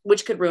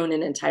 which could ruin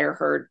an entire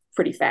herd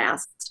pretty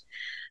fast.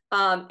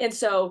 And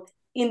so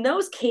in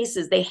those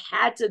cases, they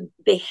had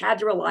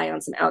to rely on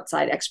some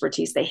outside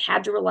expertise. They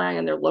had to rely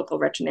on their local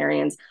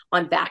veterinarians,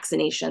 on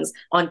vaccinations,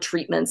 on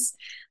treatments.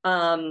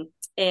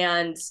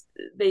 And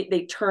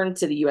they turned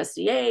to the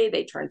USDA,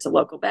 they turned to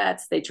local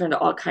vets, they turned to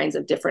all kinds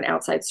of different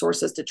outside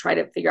sources to try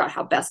to figure out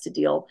how best to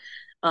deal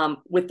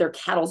with their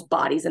cattle's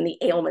bodies and the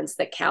ailments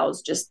that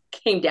cows just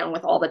came down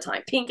with all the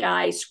time. Pink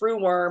eye,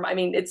 screwworm. I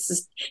mean,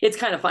 it's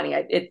kind of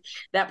funny.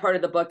 That part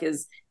of the book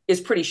is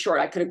pretty short.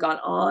 I could have gone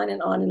on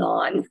and on and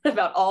on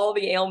about all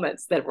the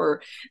ailments that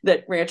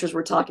ranchers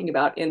were talking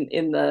about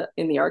in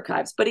the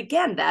archives. But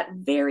again, that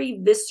very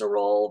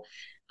visceral,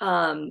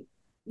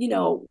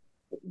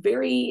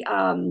 very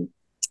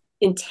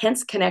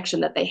intense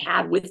connection that they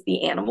had with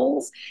the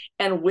animals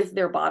and with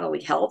their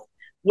bodily health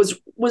was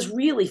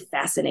really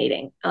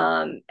fascinating.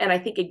 And I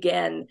think,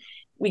 again,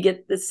 we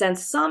get the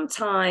sense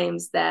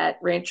sometimes that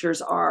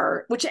ranchers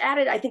are, which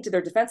added, I think, to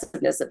their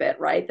defensiveness a bit,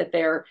 right? That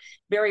they're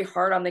very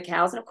hard on the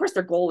cows. And of course,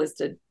 their goal is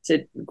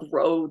to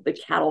grow the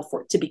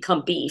cattle to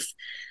become beef.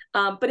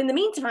 But in the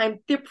meantime,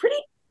 they're pretty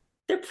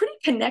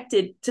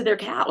connected to their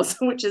cows,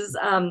 which is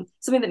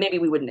something that maybe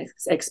we wouldn't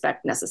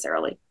expect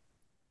necessarily.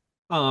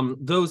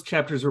 Those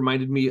chapters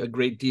reminded me a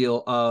great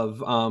deal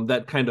of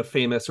that kind of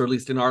famous, or at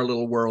least in our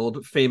little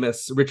world,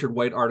 famous Richard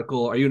White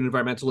article, "Are you an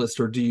environmentalist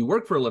or do you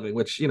work for a living?"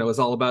 Which, is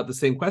all about the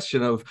same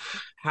question of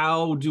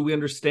how do we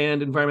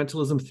understand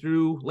environmentalism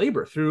through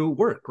labor, through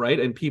work, right?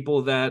 And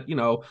people that,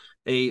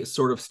 a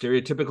sort of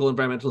stereotypical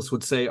environmentalist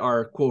would say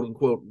are, quote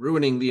unquote,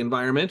 ruining the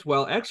environment.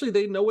 Well, actually,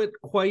 they know it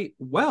quite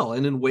well,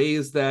 and in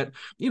ways that,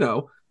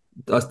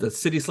 the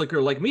city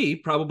slicker like me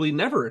probably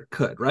never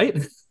could,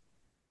 right?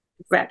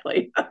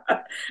 Exactly.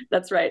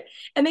 That's right.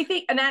 And they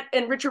think,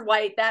 and Richard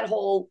White, that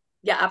whole,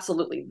 yeah,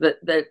 absolutely.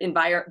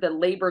 The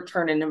labor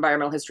turn in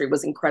environmental history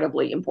was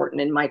incredibly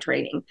important in my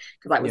training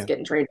because I was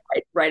getting trained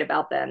right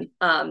about then.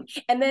 And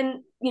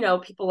then,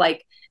 people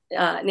like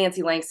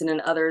Nancy Langston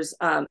and others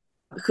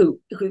who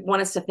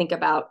want us to think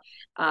about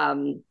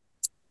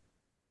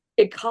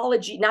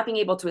ecology, not being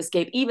able to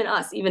escape, even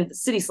us, even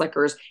city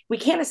slickers, we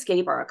can't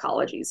escape our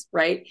ecologies,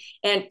 right?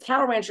 And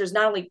cattle ranchers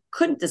not only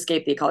couldn't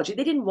escape the ecology,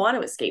 they didn't want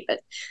to escape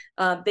it.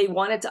 They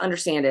wanted to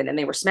understand it, and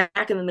they were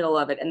smack in the middle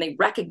of it, and they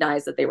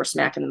recognized that they were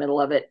smack in the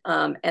middle of it.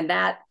 And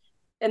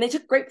they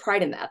took great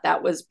pride in that.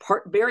 That was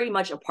very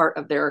much a part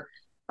of their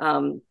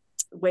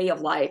way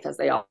of life, as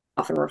they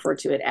often refer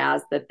to it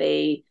as, that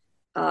they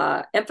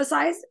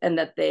emphasized and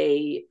that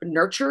they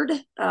nurtured.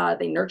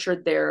 They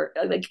nurtured their,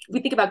 we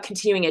think about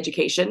continuing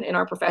education in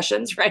our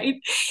professions, right?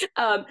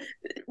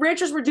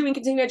 Ranchers were doing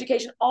continuing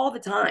education all the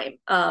time,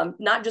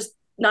 not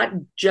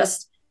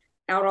just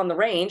out on the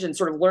range and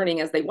sort of learning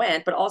as they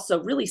went, but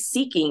also really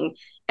seeking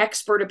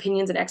expert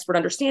opinions and expert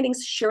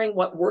understandings, sharing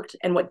what worked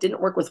and what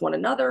didn't work with one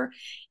another.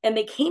 And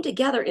they came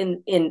together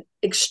in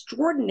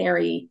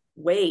extraordinary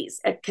ways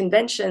at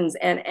conventions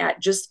and at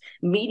just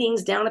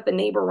meetings down at the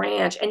neighbor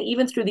ranch. And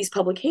even through these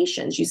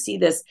publications, you see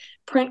this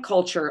print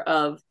culture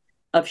of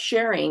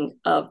sharing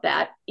of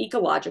that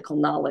ecological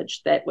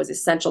knowledge that was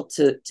essential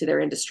to their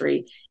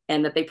industry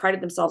and that they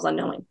prided themselves on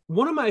knowing.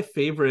 One of my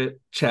favorite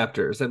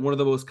chapters, and one of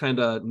the most kind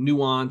of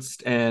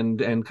nuanced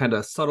and kind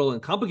of subtle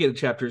and complicated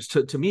chapters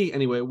to me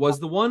anyway, was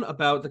the one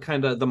about the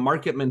kind of the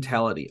market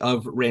mentality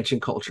of ranching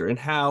culture, and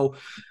how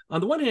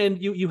on the one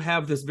hand you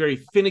have this very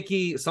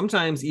finicky,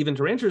 sometimes even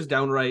to ranchers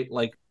downright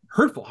like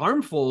hurtful,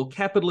 harmful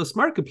capitalist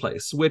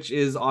marketplace, which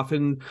is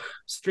often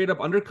straight up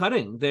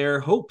undercutting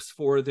their hopes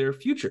for their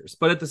futures.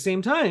 But at the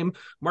same time,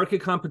 market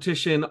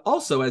competition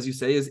also, as you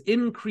say, is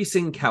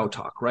increasing cow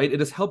talk, right?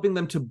 It is helping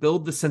them to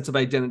build the sense of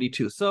identity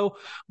too. So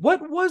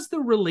what was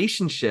the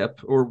relationship,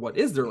 or what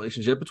is the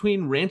relationship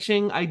between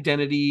ranching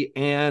identity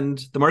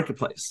and the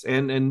marketplace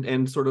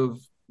and sort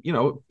of,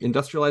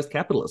 industrialized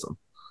capitalism?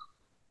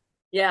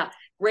 Yeah.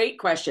 Great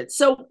question.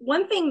 So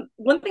one thing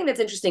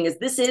that's interesting is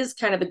this is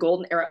kind of the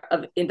golden era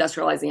of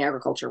industrializing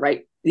agriculture,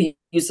 right? The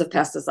use of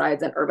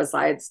pesticides and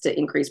herbicides to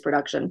increase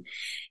production.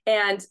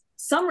 And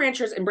some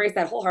ranchers embraced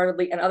that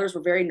wholeheartedly, and others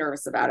were very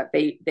nervous about it.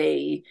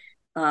 They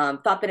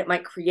thought that it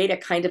might create a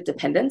kind of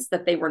dependence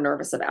that they were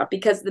nervous about,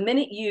 because the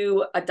minute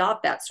you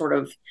adopt that sort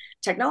of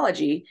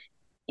technology,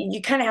 you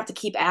kind of have to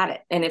keep at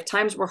it. And if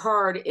times were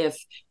hard, if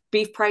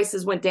beef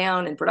prices went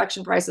down and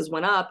production prices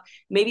went up,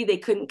 maybe they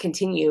couldn't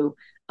continue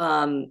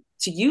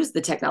to use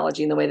the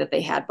technology in the way that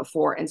they had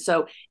before. And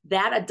so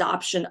that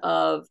adoption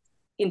of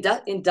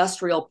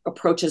industrial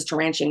approaches to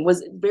ranching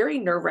was very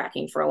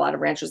nerve-wracking for a lot of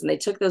ranchers, and they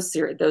took those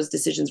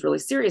decisions really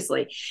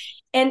seriously.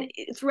 And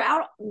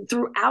throughout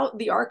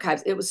the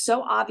archives, it was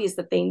so obvious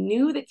that they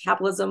knew that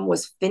capitalism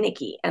was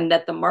finicky and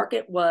that the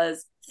market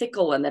was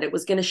fickle and that it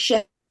was going to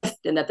shift,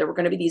 and that there were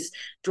going to be these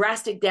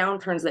drastic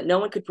downturns that no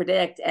one could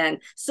predict. And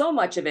so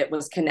much of it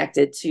was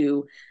connected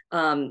to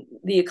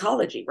the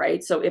ecology,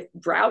 right? So if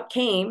drought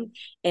came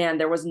and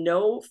there was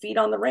no feed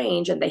on the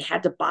range and they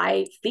had to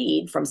buy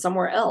feed from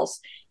somewhere else,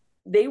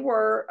 they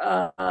were,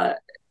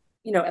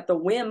 at the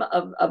whim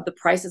of the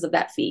prices of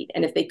that feed.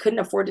 And if they couldn't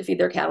afford to feed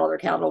their cattle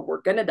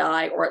were going to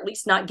die, or at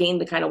least not gain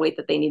the kind of weight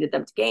that they needed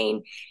them to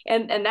gain.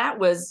 And that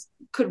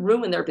could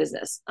ruin their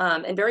business.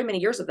 And very many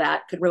years of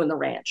that could ruin the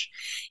ranch.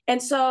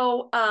 And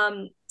so,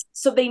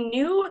 so they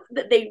knew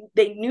that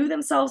they knew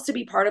themselves to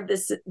be part of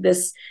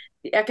this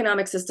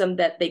economic system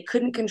that they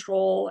couldn't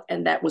control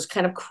and that was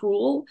kind of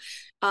cruel.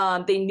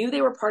 They knew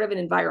they were part of an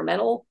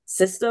environmental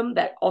system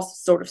that also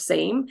sort of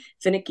same,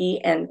 finicky,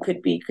 and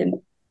could be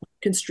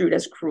construed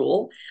as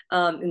cruel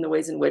in the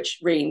ways in which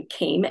rain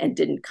came and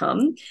didn't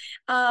come.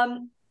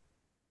 And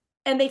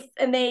they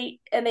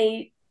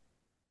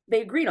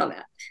agreed on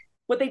that.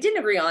 What they didn't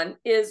agree on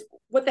is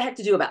what the heck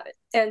to do about it.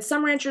 And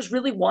some ranchers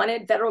really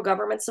wanted federal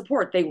government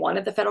support. They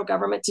wanted the federal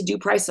government to do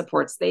price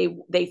supports. They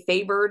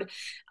favored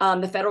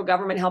the federal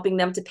government helping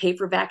them to pay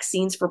for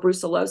vaccines for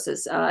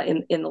brucellosis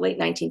in the late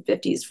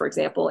 1950s, for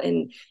example,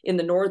 in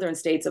the northern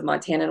states of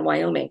Montana and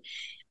Wyoming.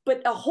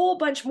 But a whole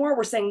bunch more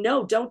were saying,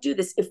 no, don't do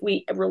this. If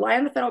we rely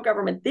on the federal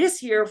government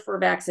this year for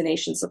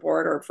vaccination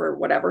support or for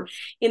whatever,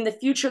 in the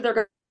future, they're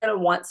going to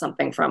want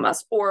something from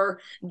us. Or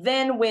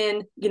then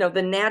when,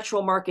 the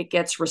natural market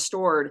gets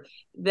restored,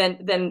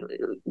 then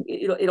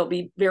it'll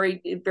be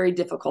very, very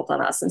difficult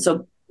on us. And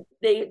so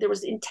there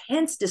was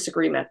intense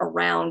disagreement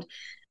around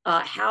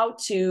how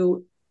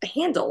to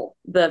handle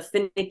the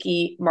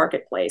finicky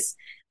marketplace.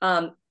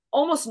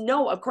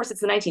 Of course,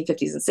 it's the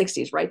 1950s and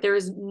 60s, right? There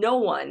is no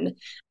one,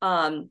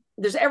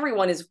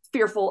 everyone is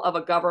fearful of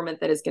a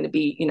government that is going to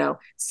be,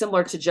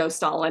 similar to Joe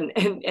Stalin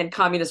and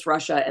communist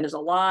Russia. And there's a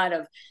lot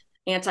of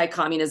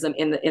anti-communism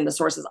in the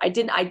sources.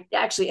 I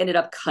actually ended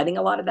up cutting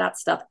a lot of that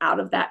stuff out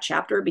of that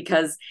chapter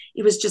because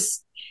it was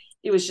just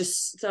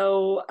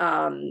so,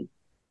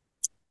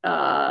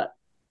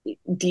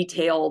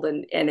 detailed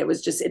and it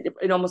was just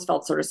it almost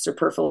felt sort of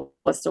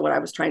superfluous to what I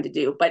was trying to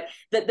do. But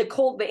the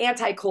Cold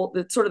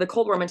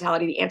War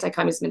mentality, the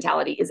anti-communist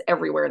mentality is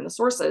everywhere in the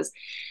sources,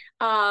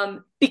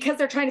 because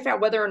they're trying to figure out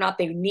whether or not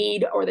they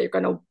need or they're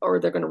going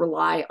to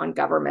rely on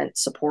government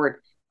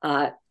support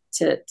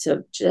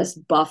to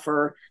just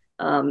buffer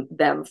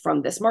them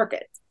from this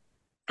market.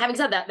 Having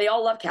said that, they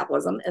all love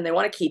capitalism and they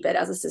want to keep it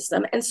as a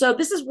system. And so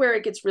this is where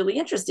it gets really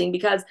interesting,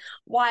 because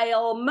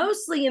while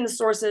mostly in the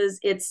sources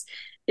it's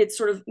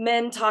sort of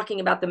men talking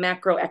about the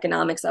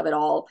macroeconomics of it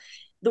all,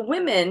 the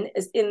women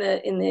is in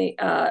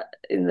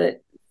the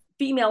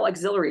female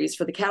auxiliaries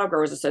for the cattle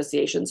growers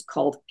associations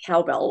called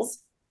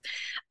cowbells.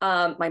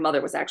 My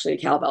mother was actually a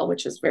cowbell,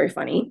 which is very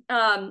funny.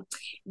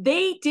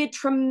 They did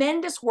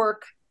tremendous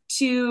work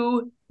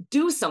to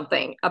do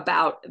something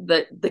about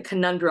the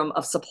conundrum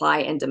of supply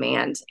and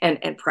demand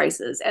and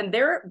prices. And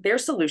their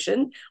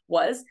solution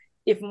was,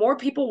 if more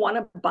people want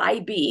to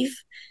buy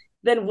beef,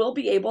 then we'll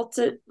be able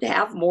to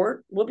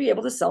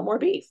sell more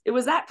beef. It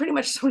was that pretty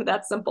much sort of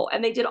that simple.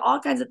 And they did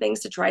all kinds of things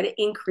to try to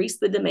increase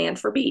the demand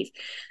for beef.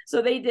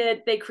 So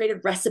they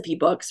created recipe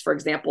books, for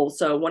example.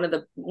 So one of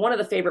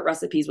the favorite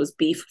recipes was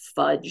beef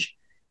fudge.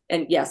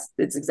 And yes,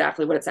 it's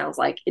exactly what it sounds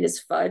like. It is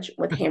fudge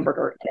with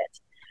hamburger in it.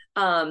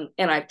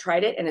 And I've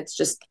tried it and it's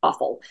just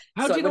awful.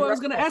 How do you know I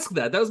was going to ask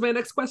that? That was my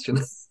next question.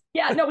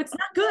 Yeah, no, it's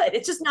not good.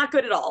 It's just not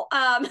good at all.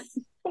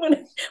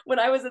 When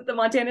I was at the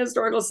Montana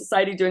Historical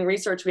Society doing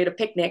research, we had a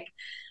picnic,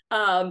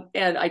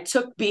 and I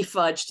took beef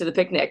fudge to the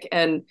picnic,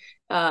 and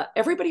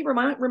everybody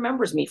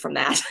remembers me from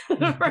that.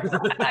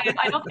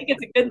 I don't think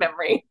it's a good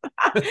memory.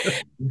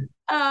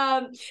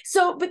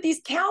 But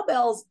these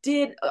cowbells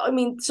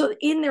so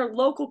in their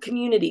local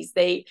communities,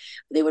 they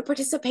would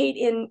participate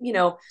in,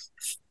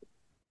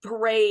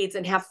 parades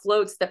and have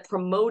floats that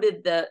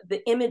promoted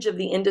the image of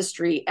the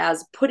industry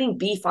as putting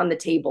beef on the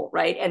table,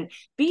 right? And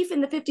beef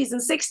in the 50s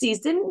and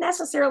 60s didn't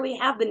necessarily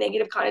have the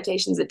negative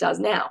connotations it does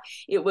now.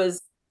 It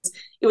was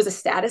a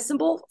status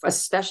symbol,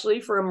 especially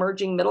for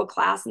emerging middle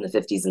class in the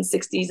 50s and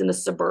 60s, and the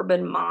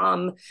suburban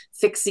mom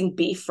fixing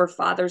beef for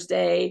Father's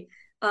Day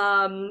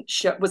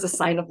was a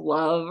sign of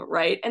love,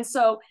 right? And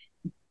so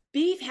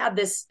beef had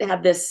this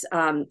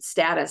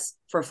status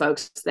for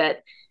folks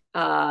that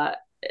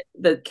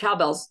the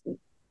cowbells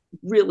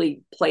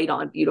really played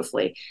on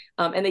beautifully.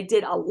 And they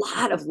did a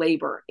lot of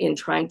labor in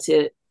trying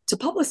to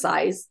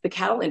publicize the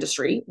cattle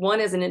industry,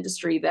 one as an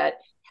industry that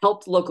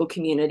helped local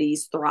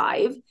communities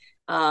thrive,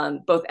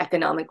 both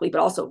economically, but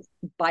also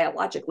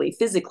biologically,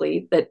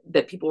 physically,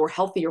 that people were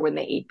healthier when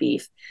they ate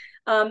beef.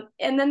 And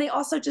then they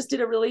also just did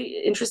a really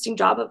interesting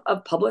job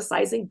of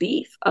publicizing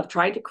beef, of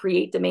trying to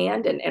create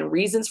demand and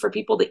reasons for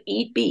people to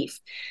eat beef.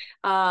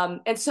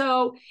 And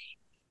so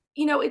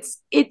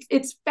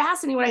it's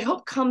fascinating. What I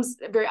hope comes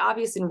very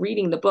obvious in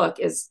reading the book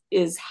is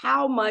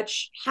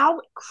how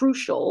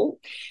crucial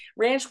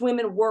ranch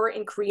women were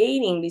in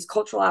creating these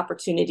cultural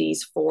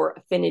opportunities for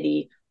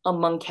affinity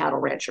among cattle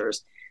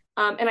ranchers.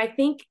 And I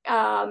think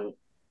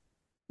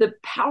the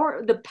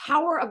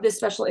power of this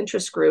special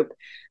interest group,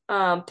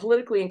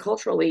 politically and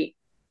culturally,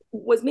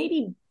 was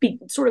maybe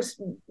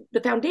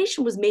the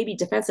foundation was maybe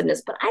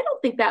defensiveness, but I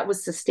don't think that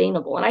was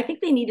sustainable. And I think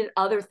they needed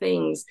other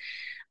things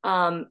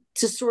to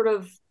sort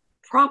of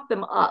prop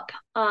them up.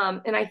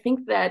 And I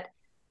think that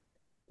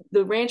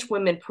the ranch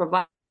women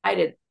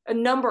provided a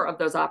number of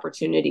those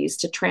opportunities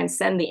to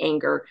transcend the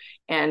anger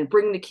and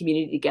bring the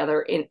community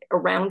together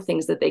around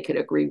things that they could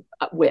agree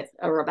with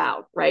or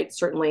about, right?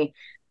 Certainly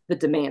the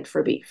demand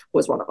for beef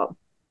was one of them.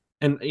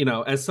 And,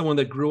 as someone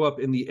that grew up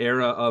in the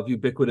era of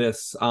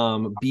ubiquitous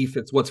beef,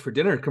 it's what's for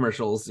dinner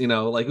commercials,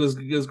 like it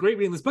was great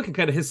reading this book and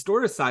kind of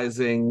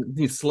historicizing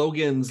these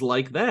slogans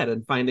like that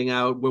and finding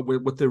out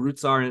what their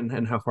roots are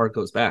and how far it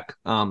goes back.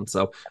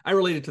 So I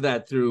related to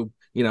that through,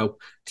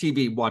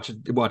 TV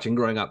watching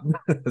growing up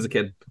as a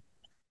kid.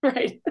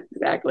 Right,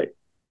 exactly.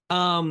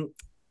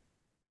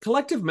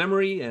 Collective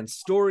memory and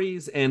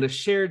stories and a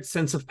shared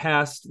sense of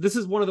past. This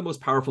is one of the most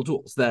powerful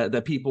tools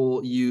that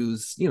people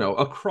use,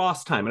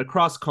 across time and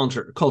across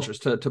cultures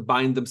to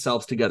bind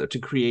themselves together to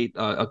create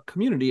a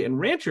community. And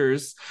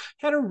ranchers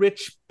had a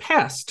rich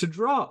past to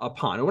draw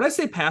upon. And when I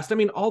say past, I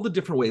mean all the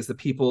different ways that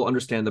people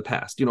understand the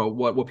past.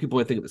 What people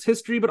might think of as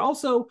history, but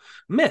also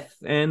myth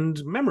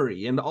and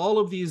memory and all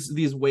of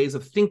these ways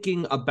of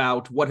thinking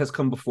about what has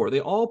come before. They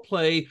all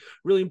play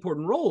really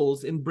important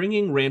roles in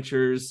bringing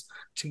ranchers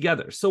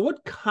together. So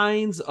what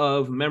kinds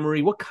of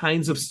memory, what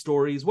kinds of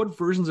stories, what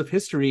versions of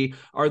history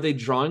are they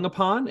drawing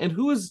upon, and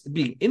who is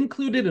being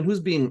included and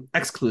who's being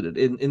excluded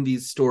in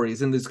these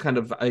stories, in these kind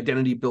of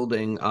identity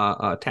building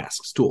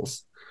tasks,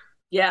 tools?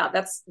 Yeah,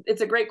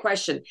 it's a great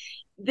question.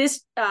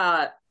 This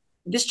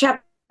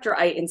chapter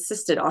I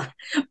insisted on.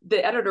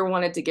 The editor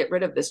wanted to get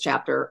rid of this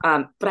chapter,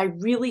 but I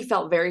really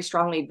felt very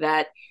strongly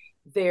that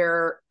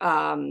their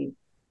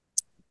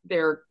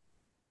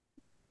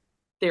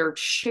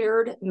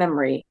shared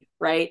memory,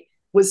 right,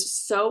 was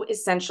so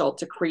essential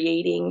to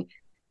creating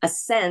a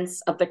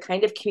sense of the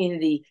kind of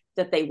community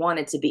that they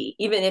wanted to be,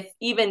 even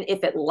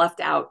if it left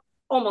out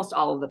almost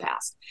all of the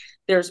past.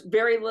 There's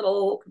very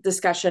little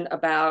discussion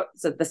about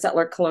the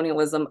settler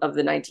colonialism of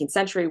the 19th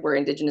century, where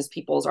indigenous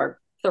peoples are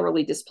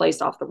thoroughly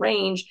displaced off the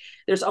range.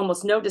 There's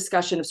almost no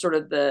discussion of sort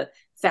of the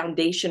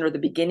foundation or the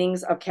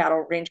beginnings of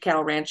cattle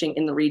ranching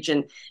in the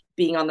region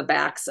being on the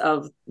backs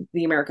of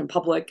the American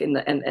public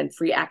and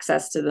free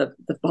access to the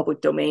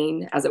public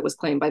domain as it was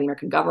claimed by the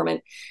American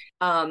government.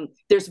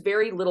 There's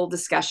very little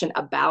discussion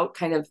about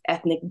kind of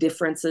ethnic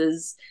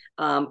differences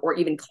or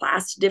even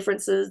class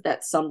differences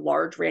that some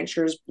large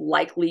ranchers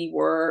likely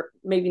were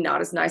maybe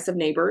not as nice of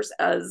neighbors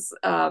as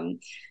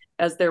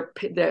they're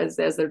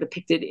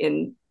depicted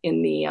in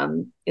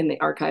the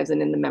archives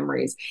and in the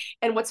memories.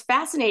 And what's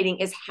fascinating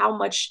is how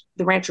much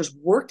the ranchers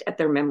worked at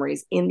their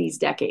memories in these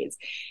decades.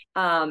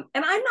 And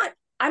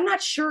I'm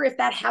not sure if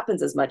that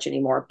happens as much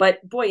anymore.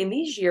 But boy, in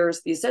these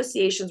years, the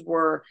associations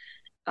were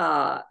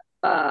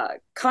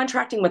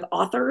contracting with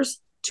authors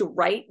to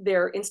write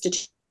their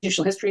institutional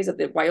histories. Of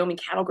the Wyoming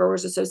Cattle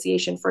Growers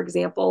Association, for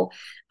example.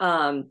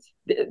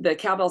 The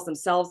cowbells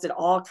themselves did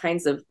all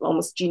kinds of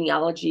almost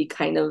genealogy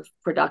kind of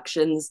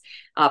productions,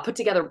 put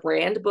together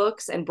brand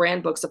books, and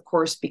brand books, of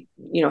course,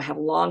 have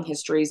long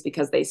histories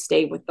because they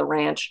stay with the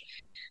ranch,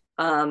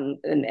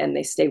 and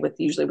they stay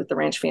usually with the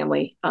ranch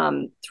family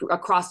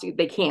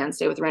they can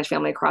stay with the ranch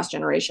family across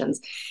generations.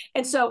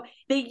 And so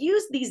they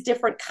use these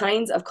different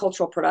kinds of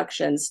cultural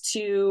productions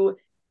to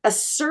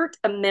assert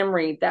a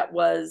memory that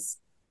was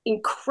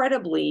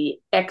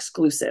incredibly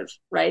exclusive,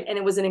 right? And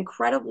it was an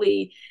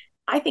incredibly,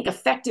 I think,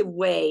 effective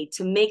way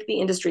to make the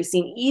industry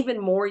seem even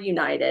more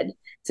united,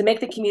 to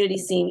make the community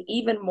seem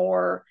even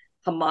more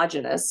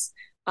homogenous,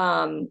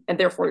 and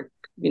therefore,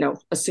 we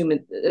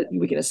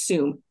can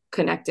assume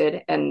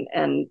connected and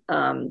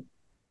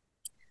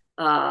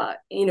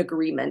in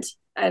agreement.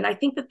 And I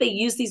think that they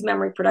use these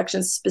memory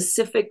productions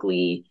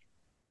specifically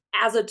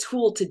as a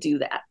tool to do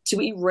that,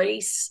 to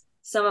erase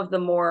some of the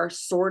more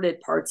sordid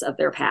parts of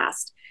their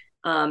past,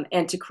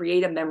 and to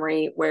create a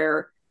memory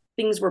where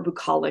things were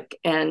bucolic,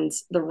 and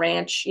the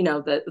ranch,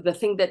 the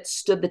thing that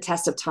stood the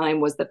test of time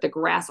was that the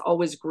grass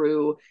always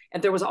grew,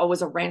 and there was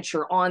always a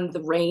rancher on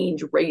the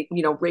range,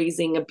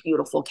 raising a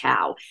beautiful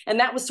cow.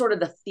 And that was sort of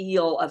the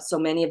feel of so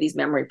many of these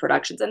memory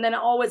productions. And then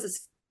always a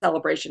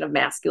celebration of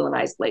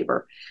masculinized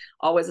labor,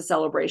 always a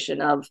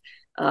celebration of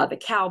the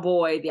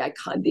cowboy, the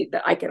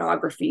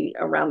iconography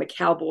around the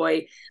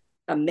cowboy.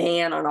 A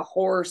man on a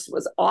horse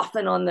was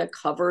often on the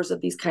covers of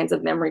these kinds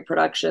of memory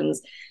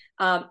productions.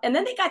 And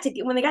then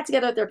when they got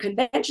together at their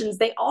conventions,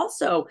 they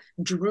also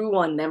drew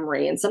on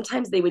memory. And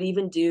sometimes they would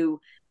even do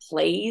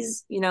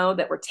plays,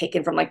 that were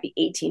taken from like the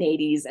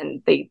 1880s.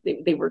 And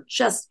they were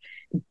just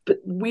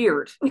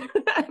weird,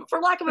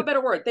 for lack of a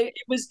better word. It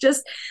was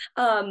just,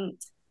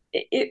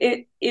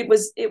 it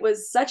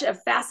was such a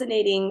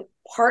fascinating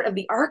part of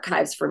the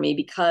archives for me,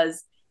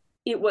 because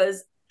it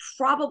was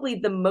probably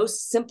the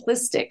most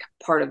simplistic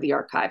part of the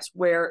archives,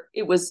 where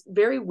it was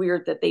very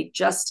weird that they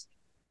just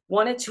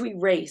wanted to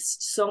erase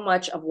so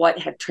much of what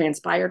had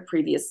transpired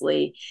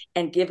previously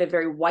and give a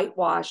very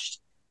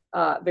whitewashed,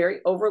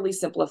 very overly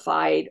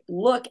simplified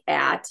look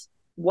at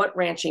what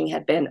ranching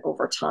had been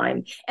over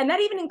time. And that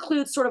even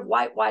includes sort of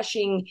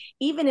whitewashing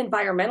even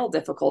environmental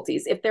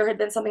difficulties. If there had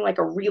been something like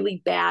a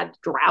really bad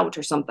drought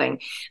or something,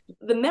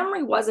 the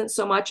memory wasn't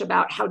so much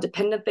about how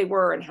dependent they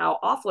were and how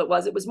awful it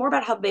was. It was more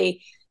about how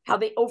they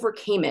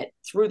overcame it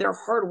through their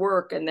hard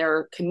work and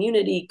their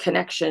community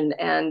connection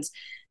and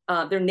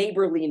their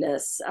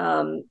neighborliness.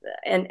 And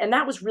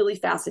that was really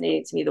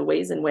fascinating to me, the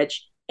ways in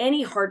which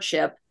any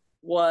hardship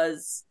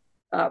was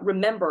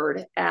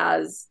remembered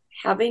as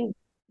having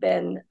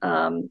been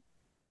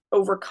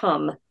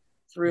overcome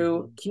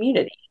through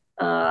community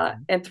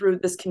and through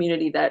this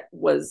community that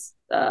was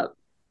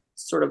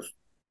sort of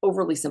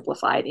overly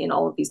simplified in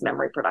all of these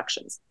memory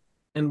productions.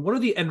 And what are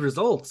the end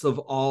results of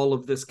all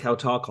of this cow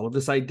talk, all of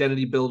this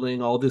identity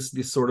building, all this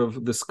sort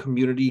of this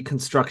community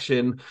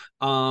construction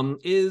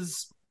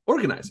is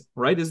organizing,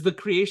 right? Is the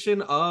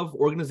creation of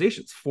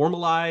organizations,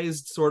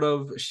 formalized sort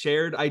of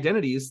shared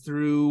identities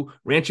through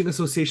ranching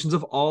associations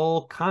of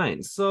all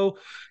kinds. So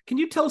can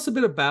you tell us a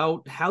bit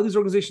about how these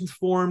organizations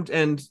formed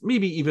and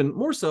maybe even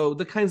more so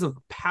the kinds of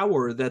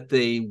power that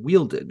they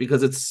wielded?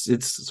 Because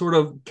it's sort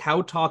of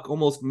cow talk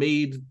almost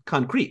made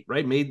concrete,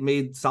 right?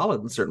 Made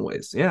solid in certain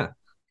ways. Yeah.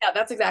 Yeah,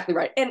 that's exactly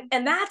right.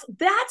 And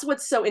that's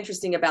what's so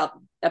interesting about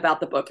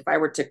the book. If I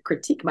were to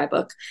critique my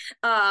book,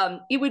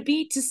 it would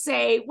be to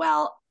say,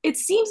 well, it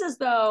seems as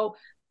though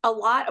a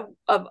lot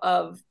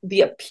of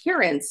the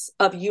appearance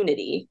of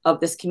unity of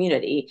this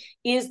community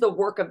is the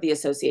work of the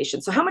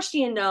association. So how much do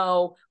you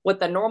know what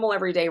the normal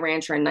everyday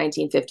rancher in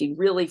 1950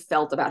 really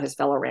felt about his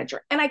fellow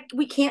rancher? And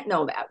we can't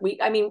know that.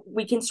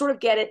 We can sort of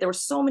get it. There were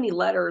so many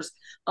letters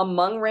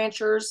among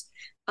ranchers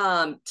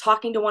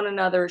talking to one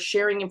another,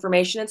 sharing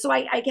information. And so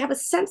I have a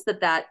sense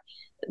that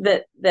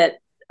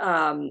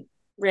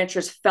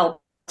ranchers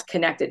felt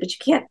connected, but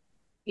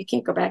you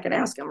can't go back and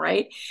ask them,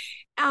 right?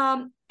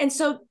 And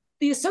so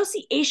the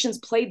associations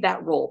played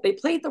that role. They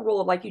played the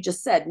role of, like you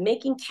just said,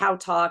 making cow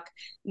talk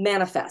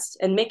manifest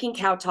and making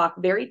cow talk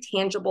very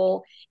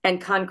tangible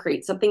and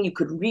concrete, something you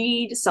could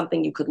read,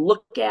 something you could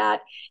look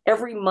at.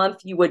 Every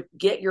month you would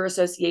get your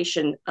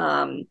association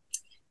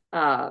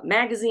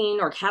magazine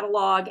or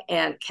catalog,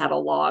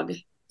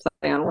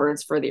 play on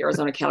words for the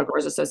Arizona Cattle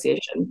Growers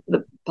Association.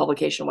 The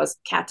publication was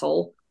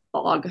cattle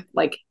log,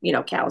 like,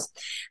 cows.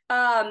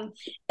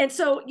 And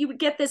so you would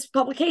get this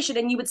publication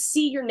and you would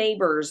see your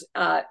neighbors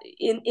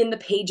in the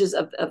pages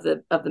of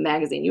the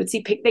magazine. You would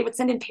see, they would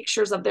send in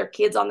pictures of their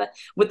kids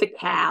with the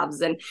calves.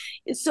 And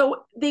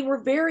so they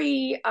were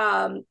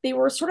they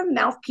were sort of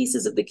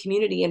mouthpieces of the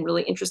community in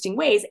really interesting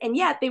ways. And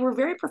yet they were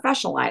very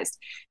professionalized.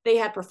 They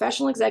had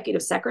professional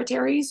executive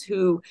secretaries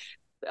who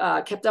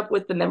kept up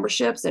with the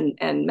memberships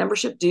and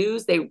membership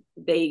dues.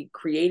 They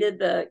created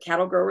the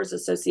Cattle Growers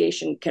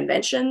Association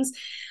conventions,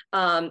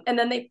 and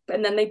then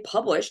they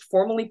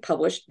formally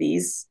published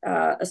these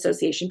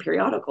association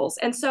periodicals.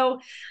 And so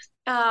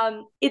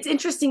it's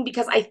interesting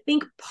because I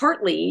think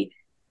partly,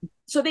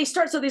 so the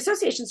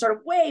association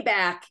started way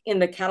back in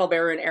the cattle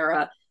baron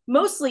era,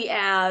 mostly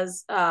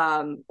as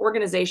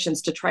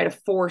organizations to try to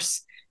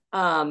force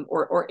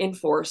or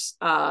enforce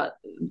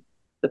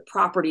the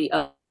property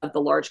of the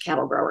large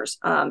cattle growers,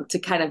 to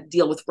kind of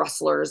deal with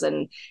rustlers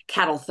and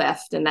cattle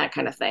theft and that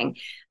kind of thing.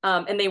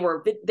 And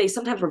they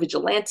sometimes were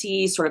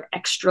vigilantes, sort of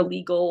extra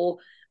legal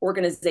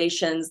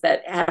organizations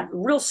that had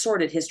real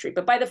sordid history.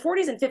 But by the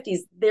 40s and 50s,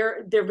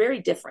 they're very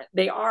different.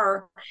 They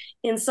are,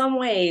 in some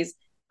ways,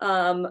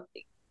 a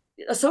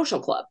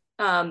social club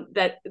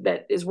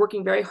that is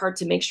working very hard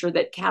to make sure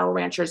that cattle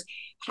ranchers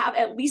have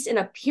at least an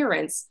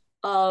appearance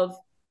of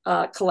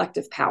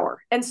collective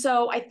power. And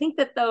so I think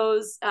that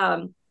those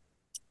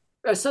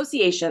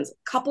associations,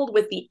 coupled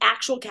with the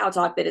actual cow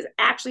talk that is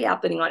actually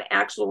happening on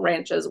actual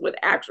ranches with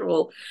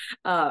actual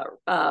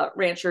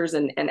ranchers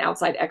and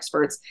outside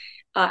experts,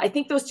 I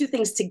think those two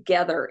things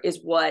together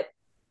is what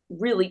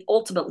really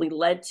ultimately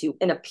led to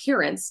an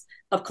appearance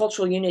of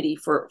cultural unity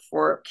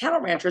for cattle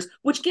ranchers,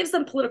 which gives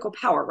them political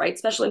power, right?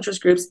 Special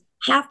interest groups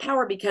have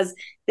power because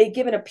they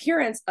give an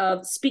appearance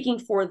of speaking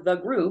for the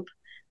group.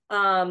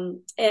 And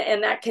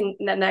that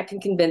can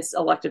convince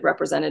elected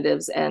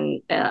representatives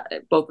and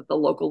both at the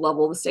local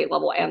level, the state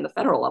level, and the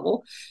federal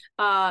level,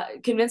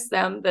 convince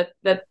them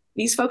that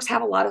these folks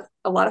have a lot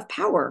of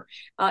power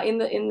in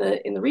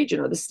the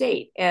region or the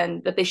state,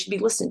 and that they should be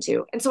listened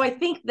to. And so I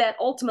think that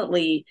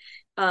ultimately,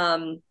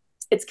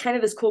 it's kind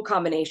of this cool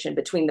combination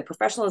between the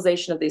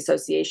professionalization of the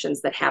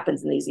associations that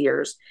happens in these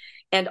years,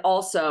 and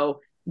also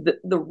the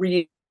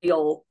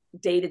real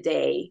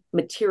day-to-day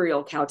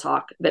material cow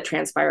talk that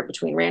transpired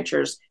between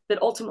ranchers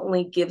that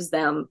ultimately gives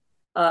them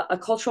a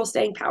cultural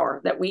staying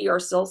power that we are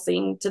still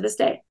seeing to this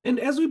day. And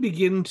as we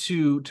begin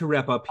to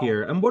wrap up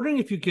here, I'm wondering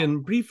if you can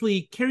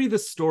briefly carry the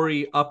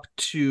story up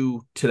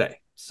to today.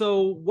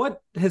 So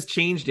what has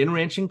changed in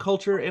ranching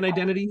culture and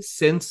identity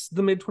since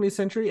the mid-20th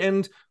century,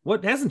 and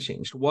what hasn't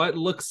changed? What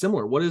looks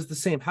similar? What is the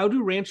same? How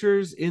do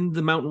ranchers in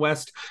the Mountain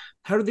West,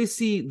 how do they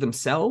see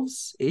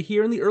themselves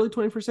here in the early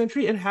 21st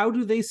century, and how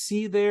do they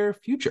see their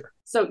future?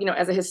 So,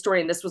 as a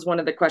historian, this was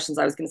one of the questions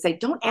I was going to say.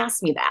 Don't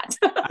ask me that.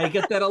 I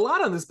get that a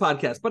lot on this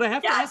podcast, but I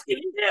have to ask you.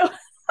 You do.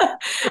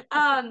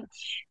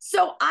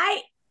 So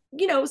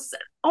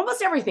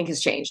almost everything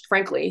has changed,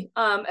 frankly,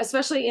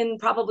 especially in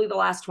probably the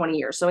last 20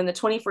 years. So in the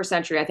 21st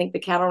century, I think the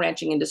cattle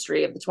ranching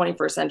industry of the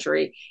 21st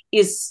century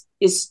is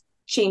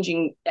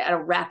changing at a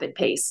rapid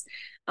pace.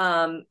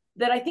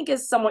 That I think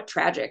is somewhat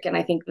tragic. And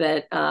I think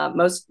that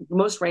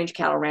most range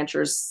cattle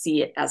ranchers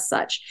see it as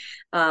such.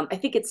 I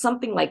think it's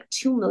something like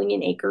 2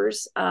 million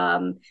acres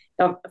of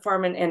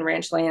farm and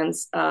ranch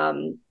lands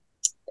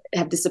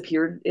have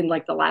disappeared in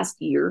like the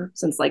last year,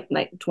 since like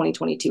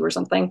 2022 or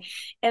something.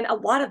 And a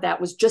lot of that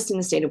was just in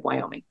the state of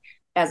Wyoming,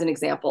 as an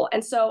example.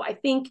 And so I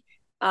think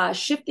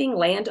shifting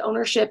land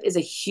ownership is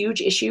a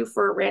huge issue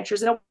for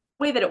ranchers in a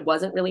way that it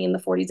wasn't really in the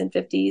 40s and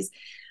 50s.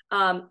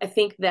 I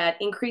think that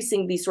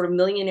increasing these sort of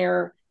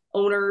millionaire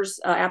owners,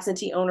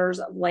 absentee owners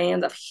of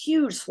land, of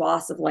huge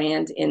swaths of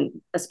land,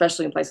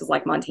 especially in places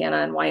like Montana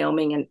and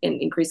Wyoming, and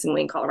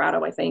increasingly in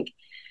Colorado, I think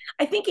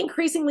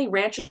increasingly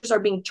ranchers are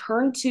being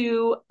turned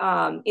to,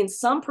 in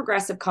some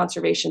progressive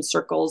conservation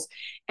circles,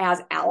 as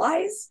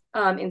allies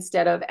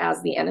instead of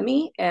as the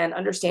enemy, and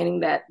understanding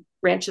that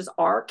ranches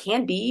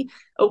can be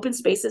open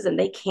spaces, and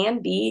they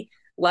can be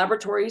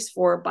laboratories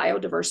for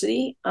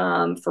biodiversity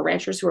for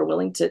ranchers who are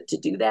willing to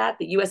do that.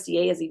 The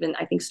USDA is even,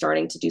 I think,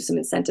 starting to do some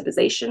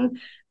incentivization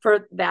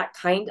for that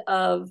kind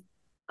of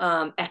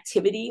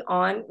activity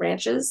on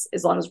ranches,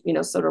 as long as,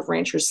 sort of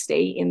ranchers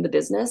stay in the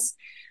business.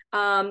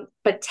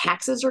 But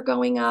taxes are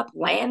going up,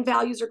 land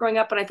values are going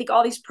up, and I think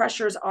all these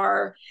pressures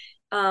are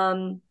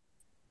making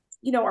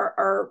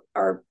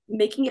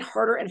it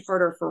harder and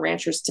harder for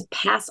ranchers to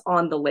pass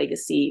on the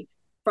legacy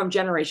from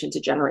generation to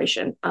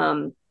generation.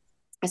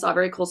 I saw a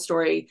very cool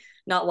story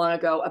not long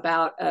ago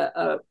about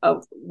a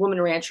woman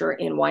rancher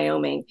in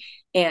Wyoming.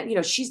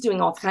 And, she's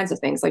doing all kinds of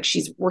things. Like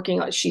she's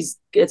a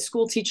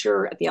school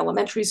teacher at the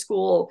elementary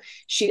school.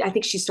 I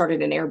think she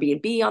started an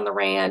Airbnb on the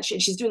ranch,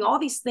 and she's doing all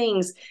these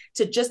things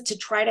to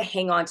try to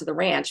hang on to the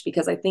ranch,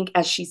 because I think,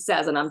 as she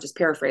says, and I'm just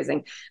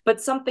paraphrasing, but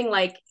something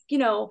like,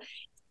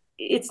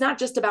 it's not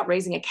just about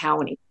raising a cow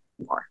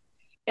anymore.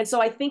 And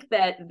so I think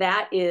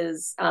that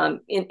is,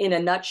 in a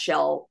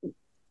nutshell,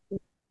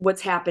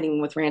 what's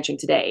happening with ranching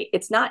today.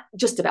 It's not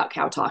just about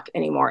cow talk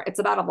anymore. It's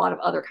about a lot of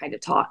other kind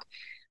of talk.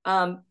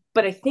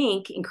 But I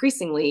think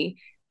increasingly,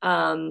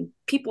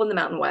 people in the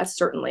Mountain West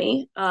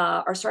certainly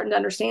are starting to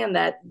understand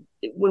that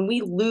when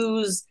we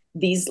lose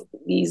these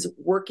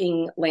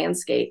working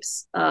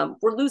landscapes,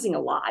 we're losing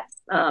a lot.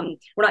 We're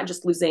not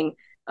just losing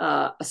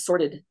a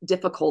sordid,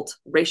 difficult,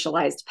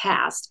 racialized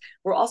past.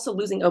 We're also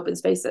losing open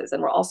spaces,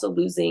 and we're also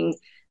losing,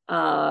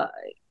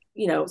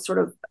 sort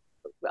of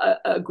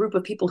a group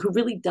of people who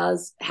really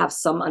does have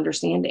some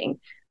understanding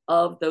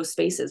of those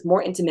spaces,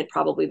 more intimate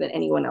probably than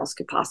anyone else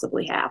could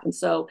possibly have. And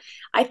so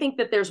I think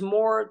that there's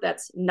more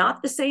that's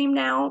not the same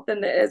now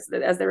than as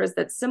there is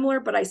that's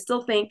similar, but I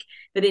still think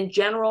that in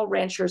general,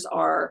 ranchers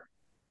are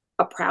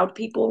a proud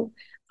people.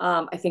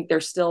 I think they're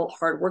still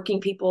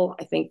hardworking people.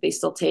 I think they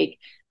still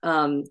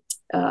have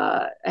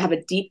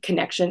a deep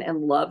connection and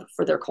love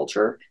for their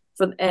culture.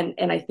 And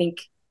I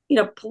think,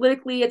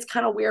 politically, it's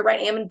kind of weird, right?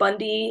 Ammon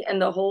Bundy and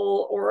the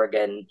whole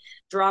Oregon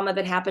drama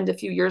that happened a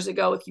few years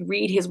ago. If you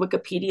read his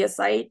Wikipedia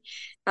site,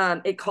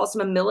 it calls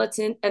him an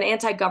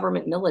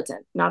anti-government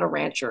militant, not a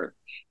rancher.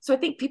 So I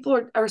think people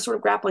are sort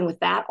of grappling with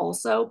that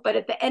also. But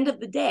at the end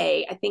of the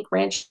day, I think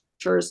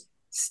ranchers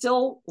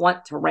still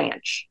want to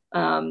ranch.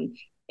 And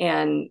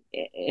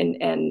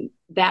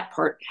that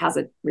part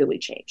hasn't really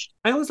changed.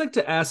 I always like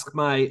to ask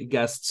my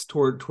guests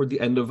toward the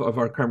end of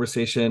our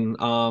conversation,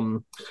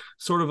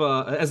 sort of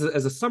as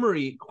a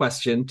summary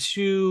question,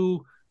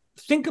 to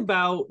think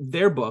about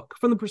their book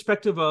from the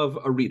perspective of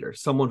a reader,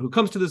 someone who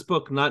comes to this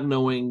book not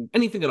knowing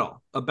anything at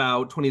all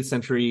about 20th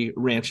century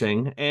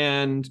ranching,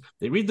 and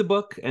they read the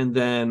book, and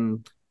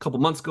then a couple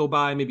months go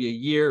by, maybe a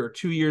year or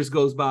 2 years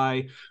goes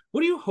by.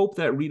 What do you hope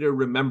that reader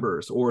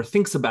remembers or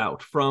thinks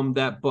about from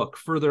that book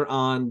further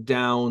on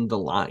down the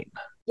line?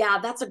 Yeah,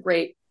 that's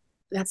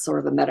sort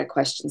of a meta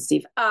question,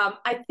 Steve.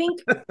 I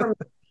think from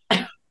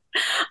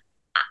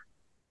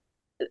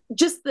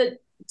just the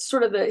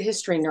sort of the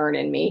history nerd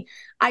in me,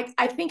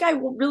 I think I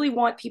really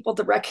want people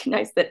to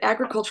recognize that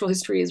agricultural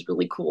history is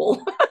really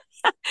cool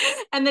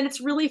and that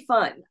it's really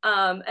fun,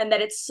 and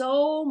that it's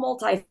so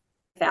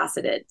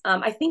multifaceted.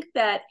 I think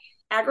that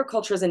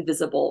agriculture is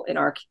invisible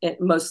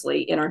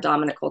mostly in our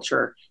dominant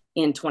culture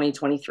in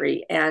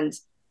 2023. And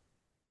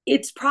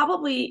it's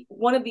probably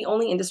one of the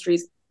only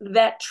industries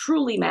that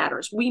truly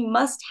matters. We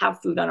must have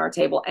food on our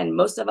table, and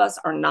most of us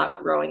are not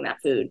growing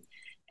that food.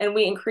 And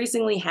we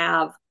increasingly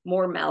have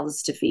more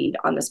mouths to feed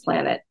on this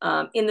planet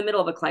in the middle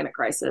of a climate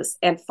crisis.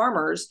 And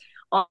farmers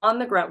on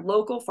the ground,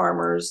 local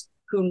farmers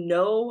who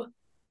know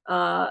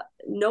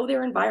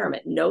their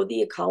environment, know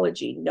the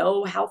ecology,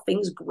 know how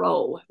things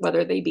grow,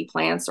 whether they be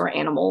plants or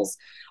animals,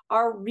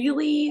 are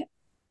really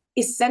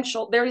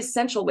essential. They're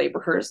essential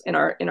laborers in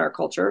our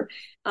culture.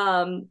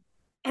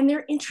 And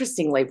they're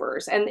interesting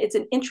laborers. And it's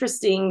an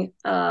interesting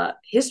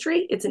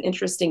history. It's an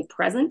interesting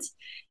present.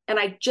 And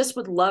I just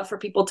would love for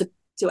people to,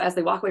 as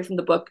they walk away from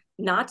the book,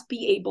 not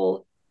be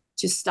able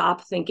to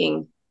stop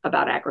thinking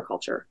about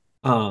agriculture.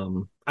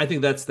 I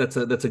think that's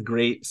a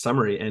great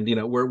summary. And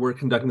we're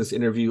conducting this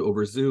interview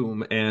over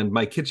Zoom, and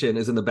my kitchen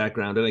is in the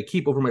background, and I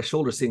keep over my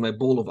shoulder seeing my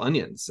bowl of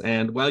onions.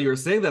 And while you were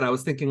saying that, I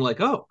was thinking like,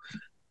 oh,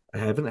 I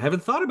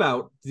haven't thought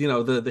about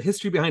the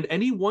history behind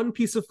any one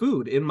piece of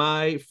food in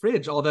my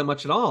fridge all that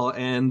much at all,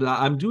 and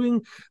I'm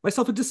doing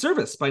myself a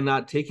disservice by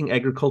not taking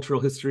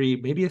agricultural history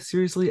maybe as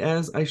seriously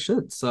as I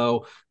should.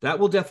 So that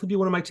will definitely be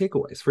one of my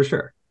takeaways for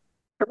sure.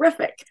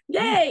 Terrific.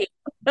 Yay.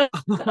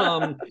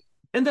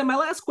 And then my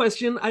last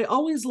question, I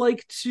always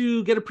like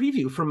to get a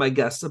preview from my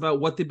guests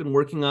about what they've been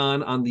working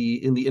on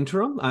in the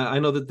interim. I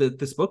know that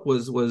this book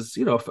was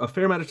a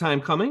fair amount of time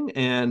coming,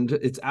 and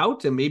it's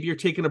out, and maybe you're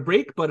taking a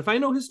break. But if I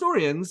know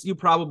historians, you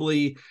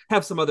probably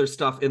have some other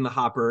stuff in the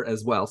hopper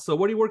as well. So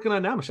what are you working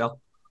on now, Michelle?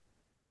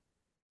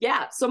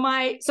 Yeah. So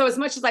as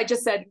much as I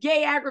just said,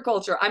 yay,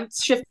 agriculture, I'm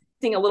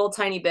shifting a little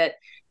tiny bit.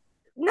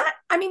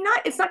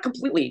 It's not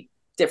completely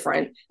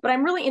different, but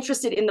I'm really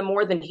interested in the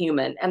more than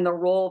human and the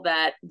role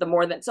that the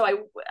more than. So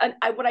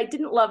what I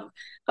didn't love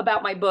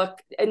about my book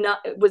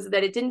was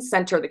that it didn't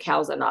center the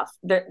cows enough.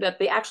 That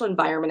the actual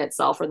environment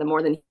itself, or the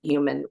more than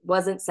human,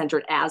 wasn't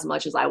centered as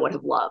much as I would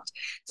have loved.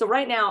 So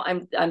right now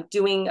I'm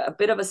doing a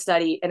bit of a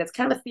study, and it's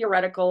kind of a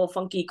theoretical,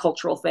 funky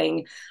cultural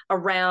thing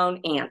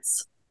around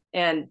ants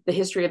and the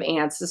history of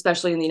ants,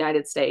 especially in the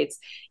United States,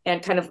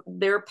 and kind of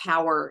their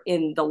power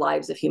in the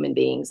lives of human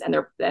beings, and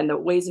the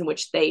ways in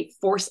which they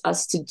force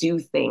us to do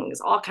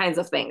things, all kinds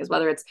of things,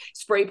 whether it's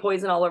spray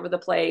poison all over the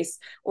place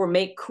or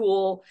make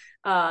cool,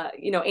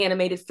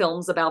 animated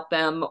films about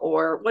them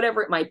or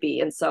whatever it might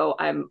be. And so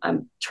I'm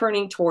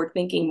turning toward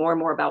thinking more and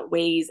more about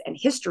ways and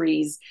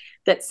histories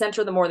that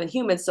center the more than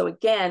human. So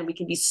again, we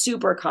can be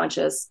super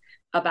conscious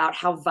about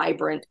how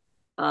vibrant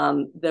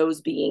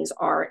those beings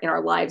are in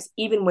our lives,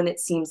 even when it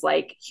seems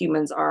like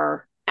humans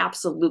are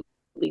absolutely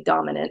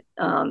dominant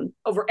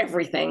over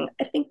everything.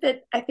 I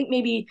think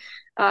maybe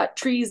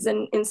trees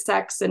and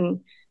insects and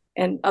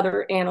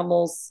other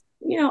animals,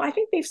 I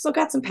think they've still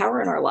got some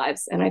power in our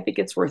lives, and I think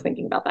it's worth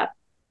thinking about that.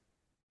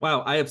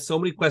 Wow, I have so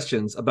many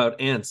questions about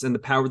ants and the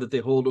power that they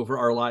hold over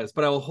our lives,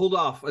 but I will hold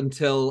off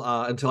until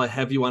I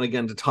have you on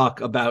again to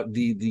talk about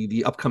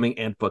the upcoming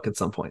ant book at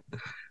some point.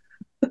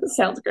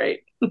 Sounds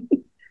great.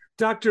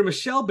 Dr.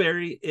 Michelle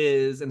Berry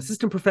is an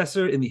assistant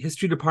professor in the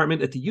history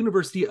department at the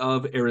University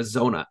of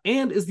Arizona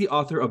and is the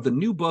author of the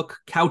new book,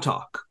 Cow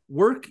Talk: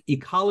 Work,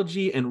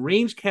 Ecology, and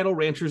Range Cattle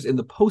Ranchers in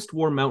the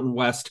Postwar Mountain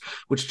West,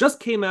 which just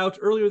came out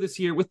earlier this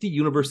year with the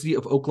University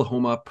of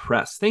Oklahoma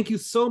Press. Thank you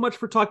so much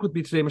for talking with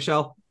me today,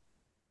 Michelle.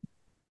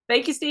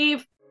 Thank you,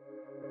 Steve.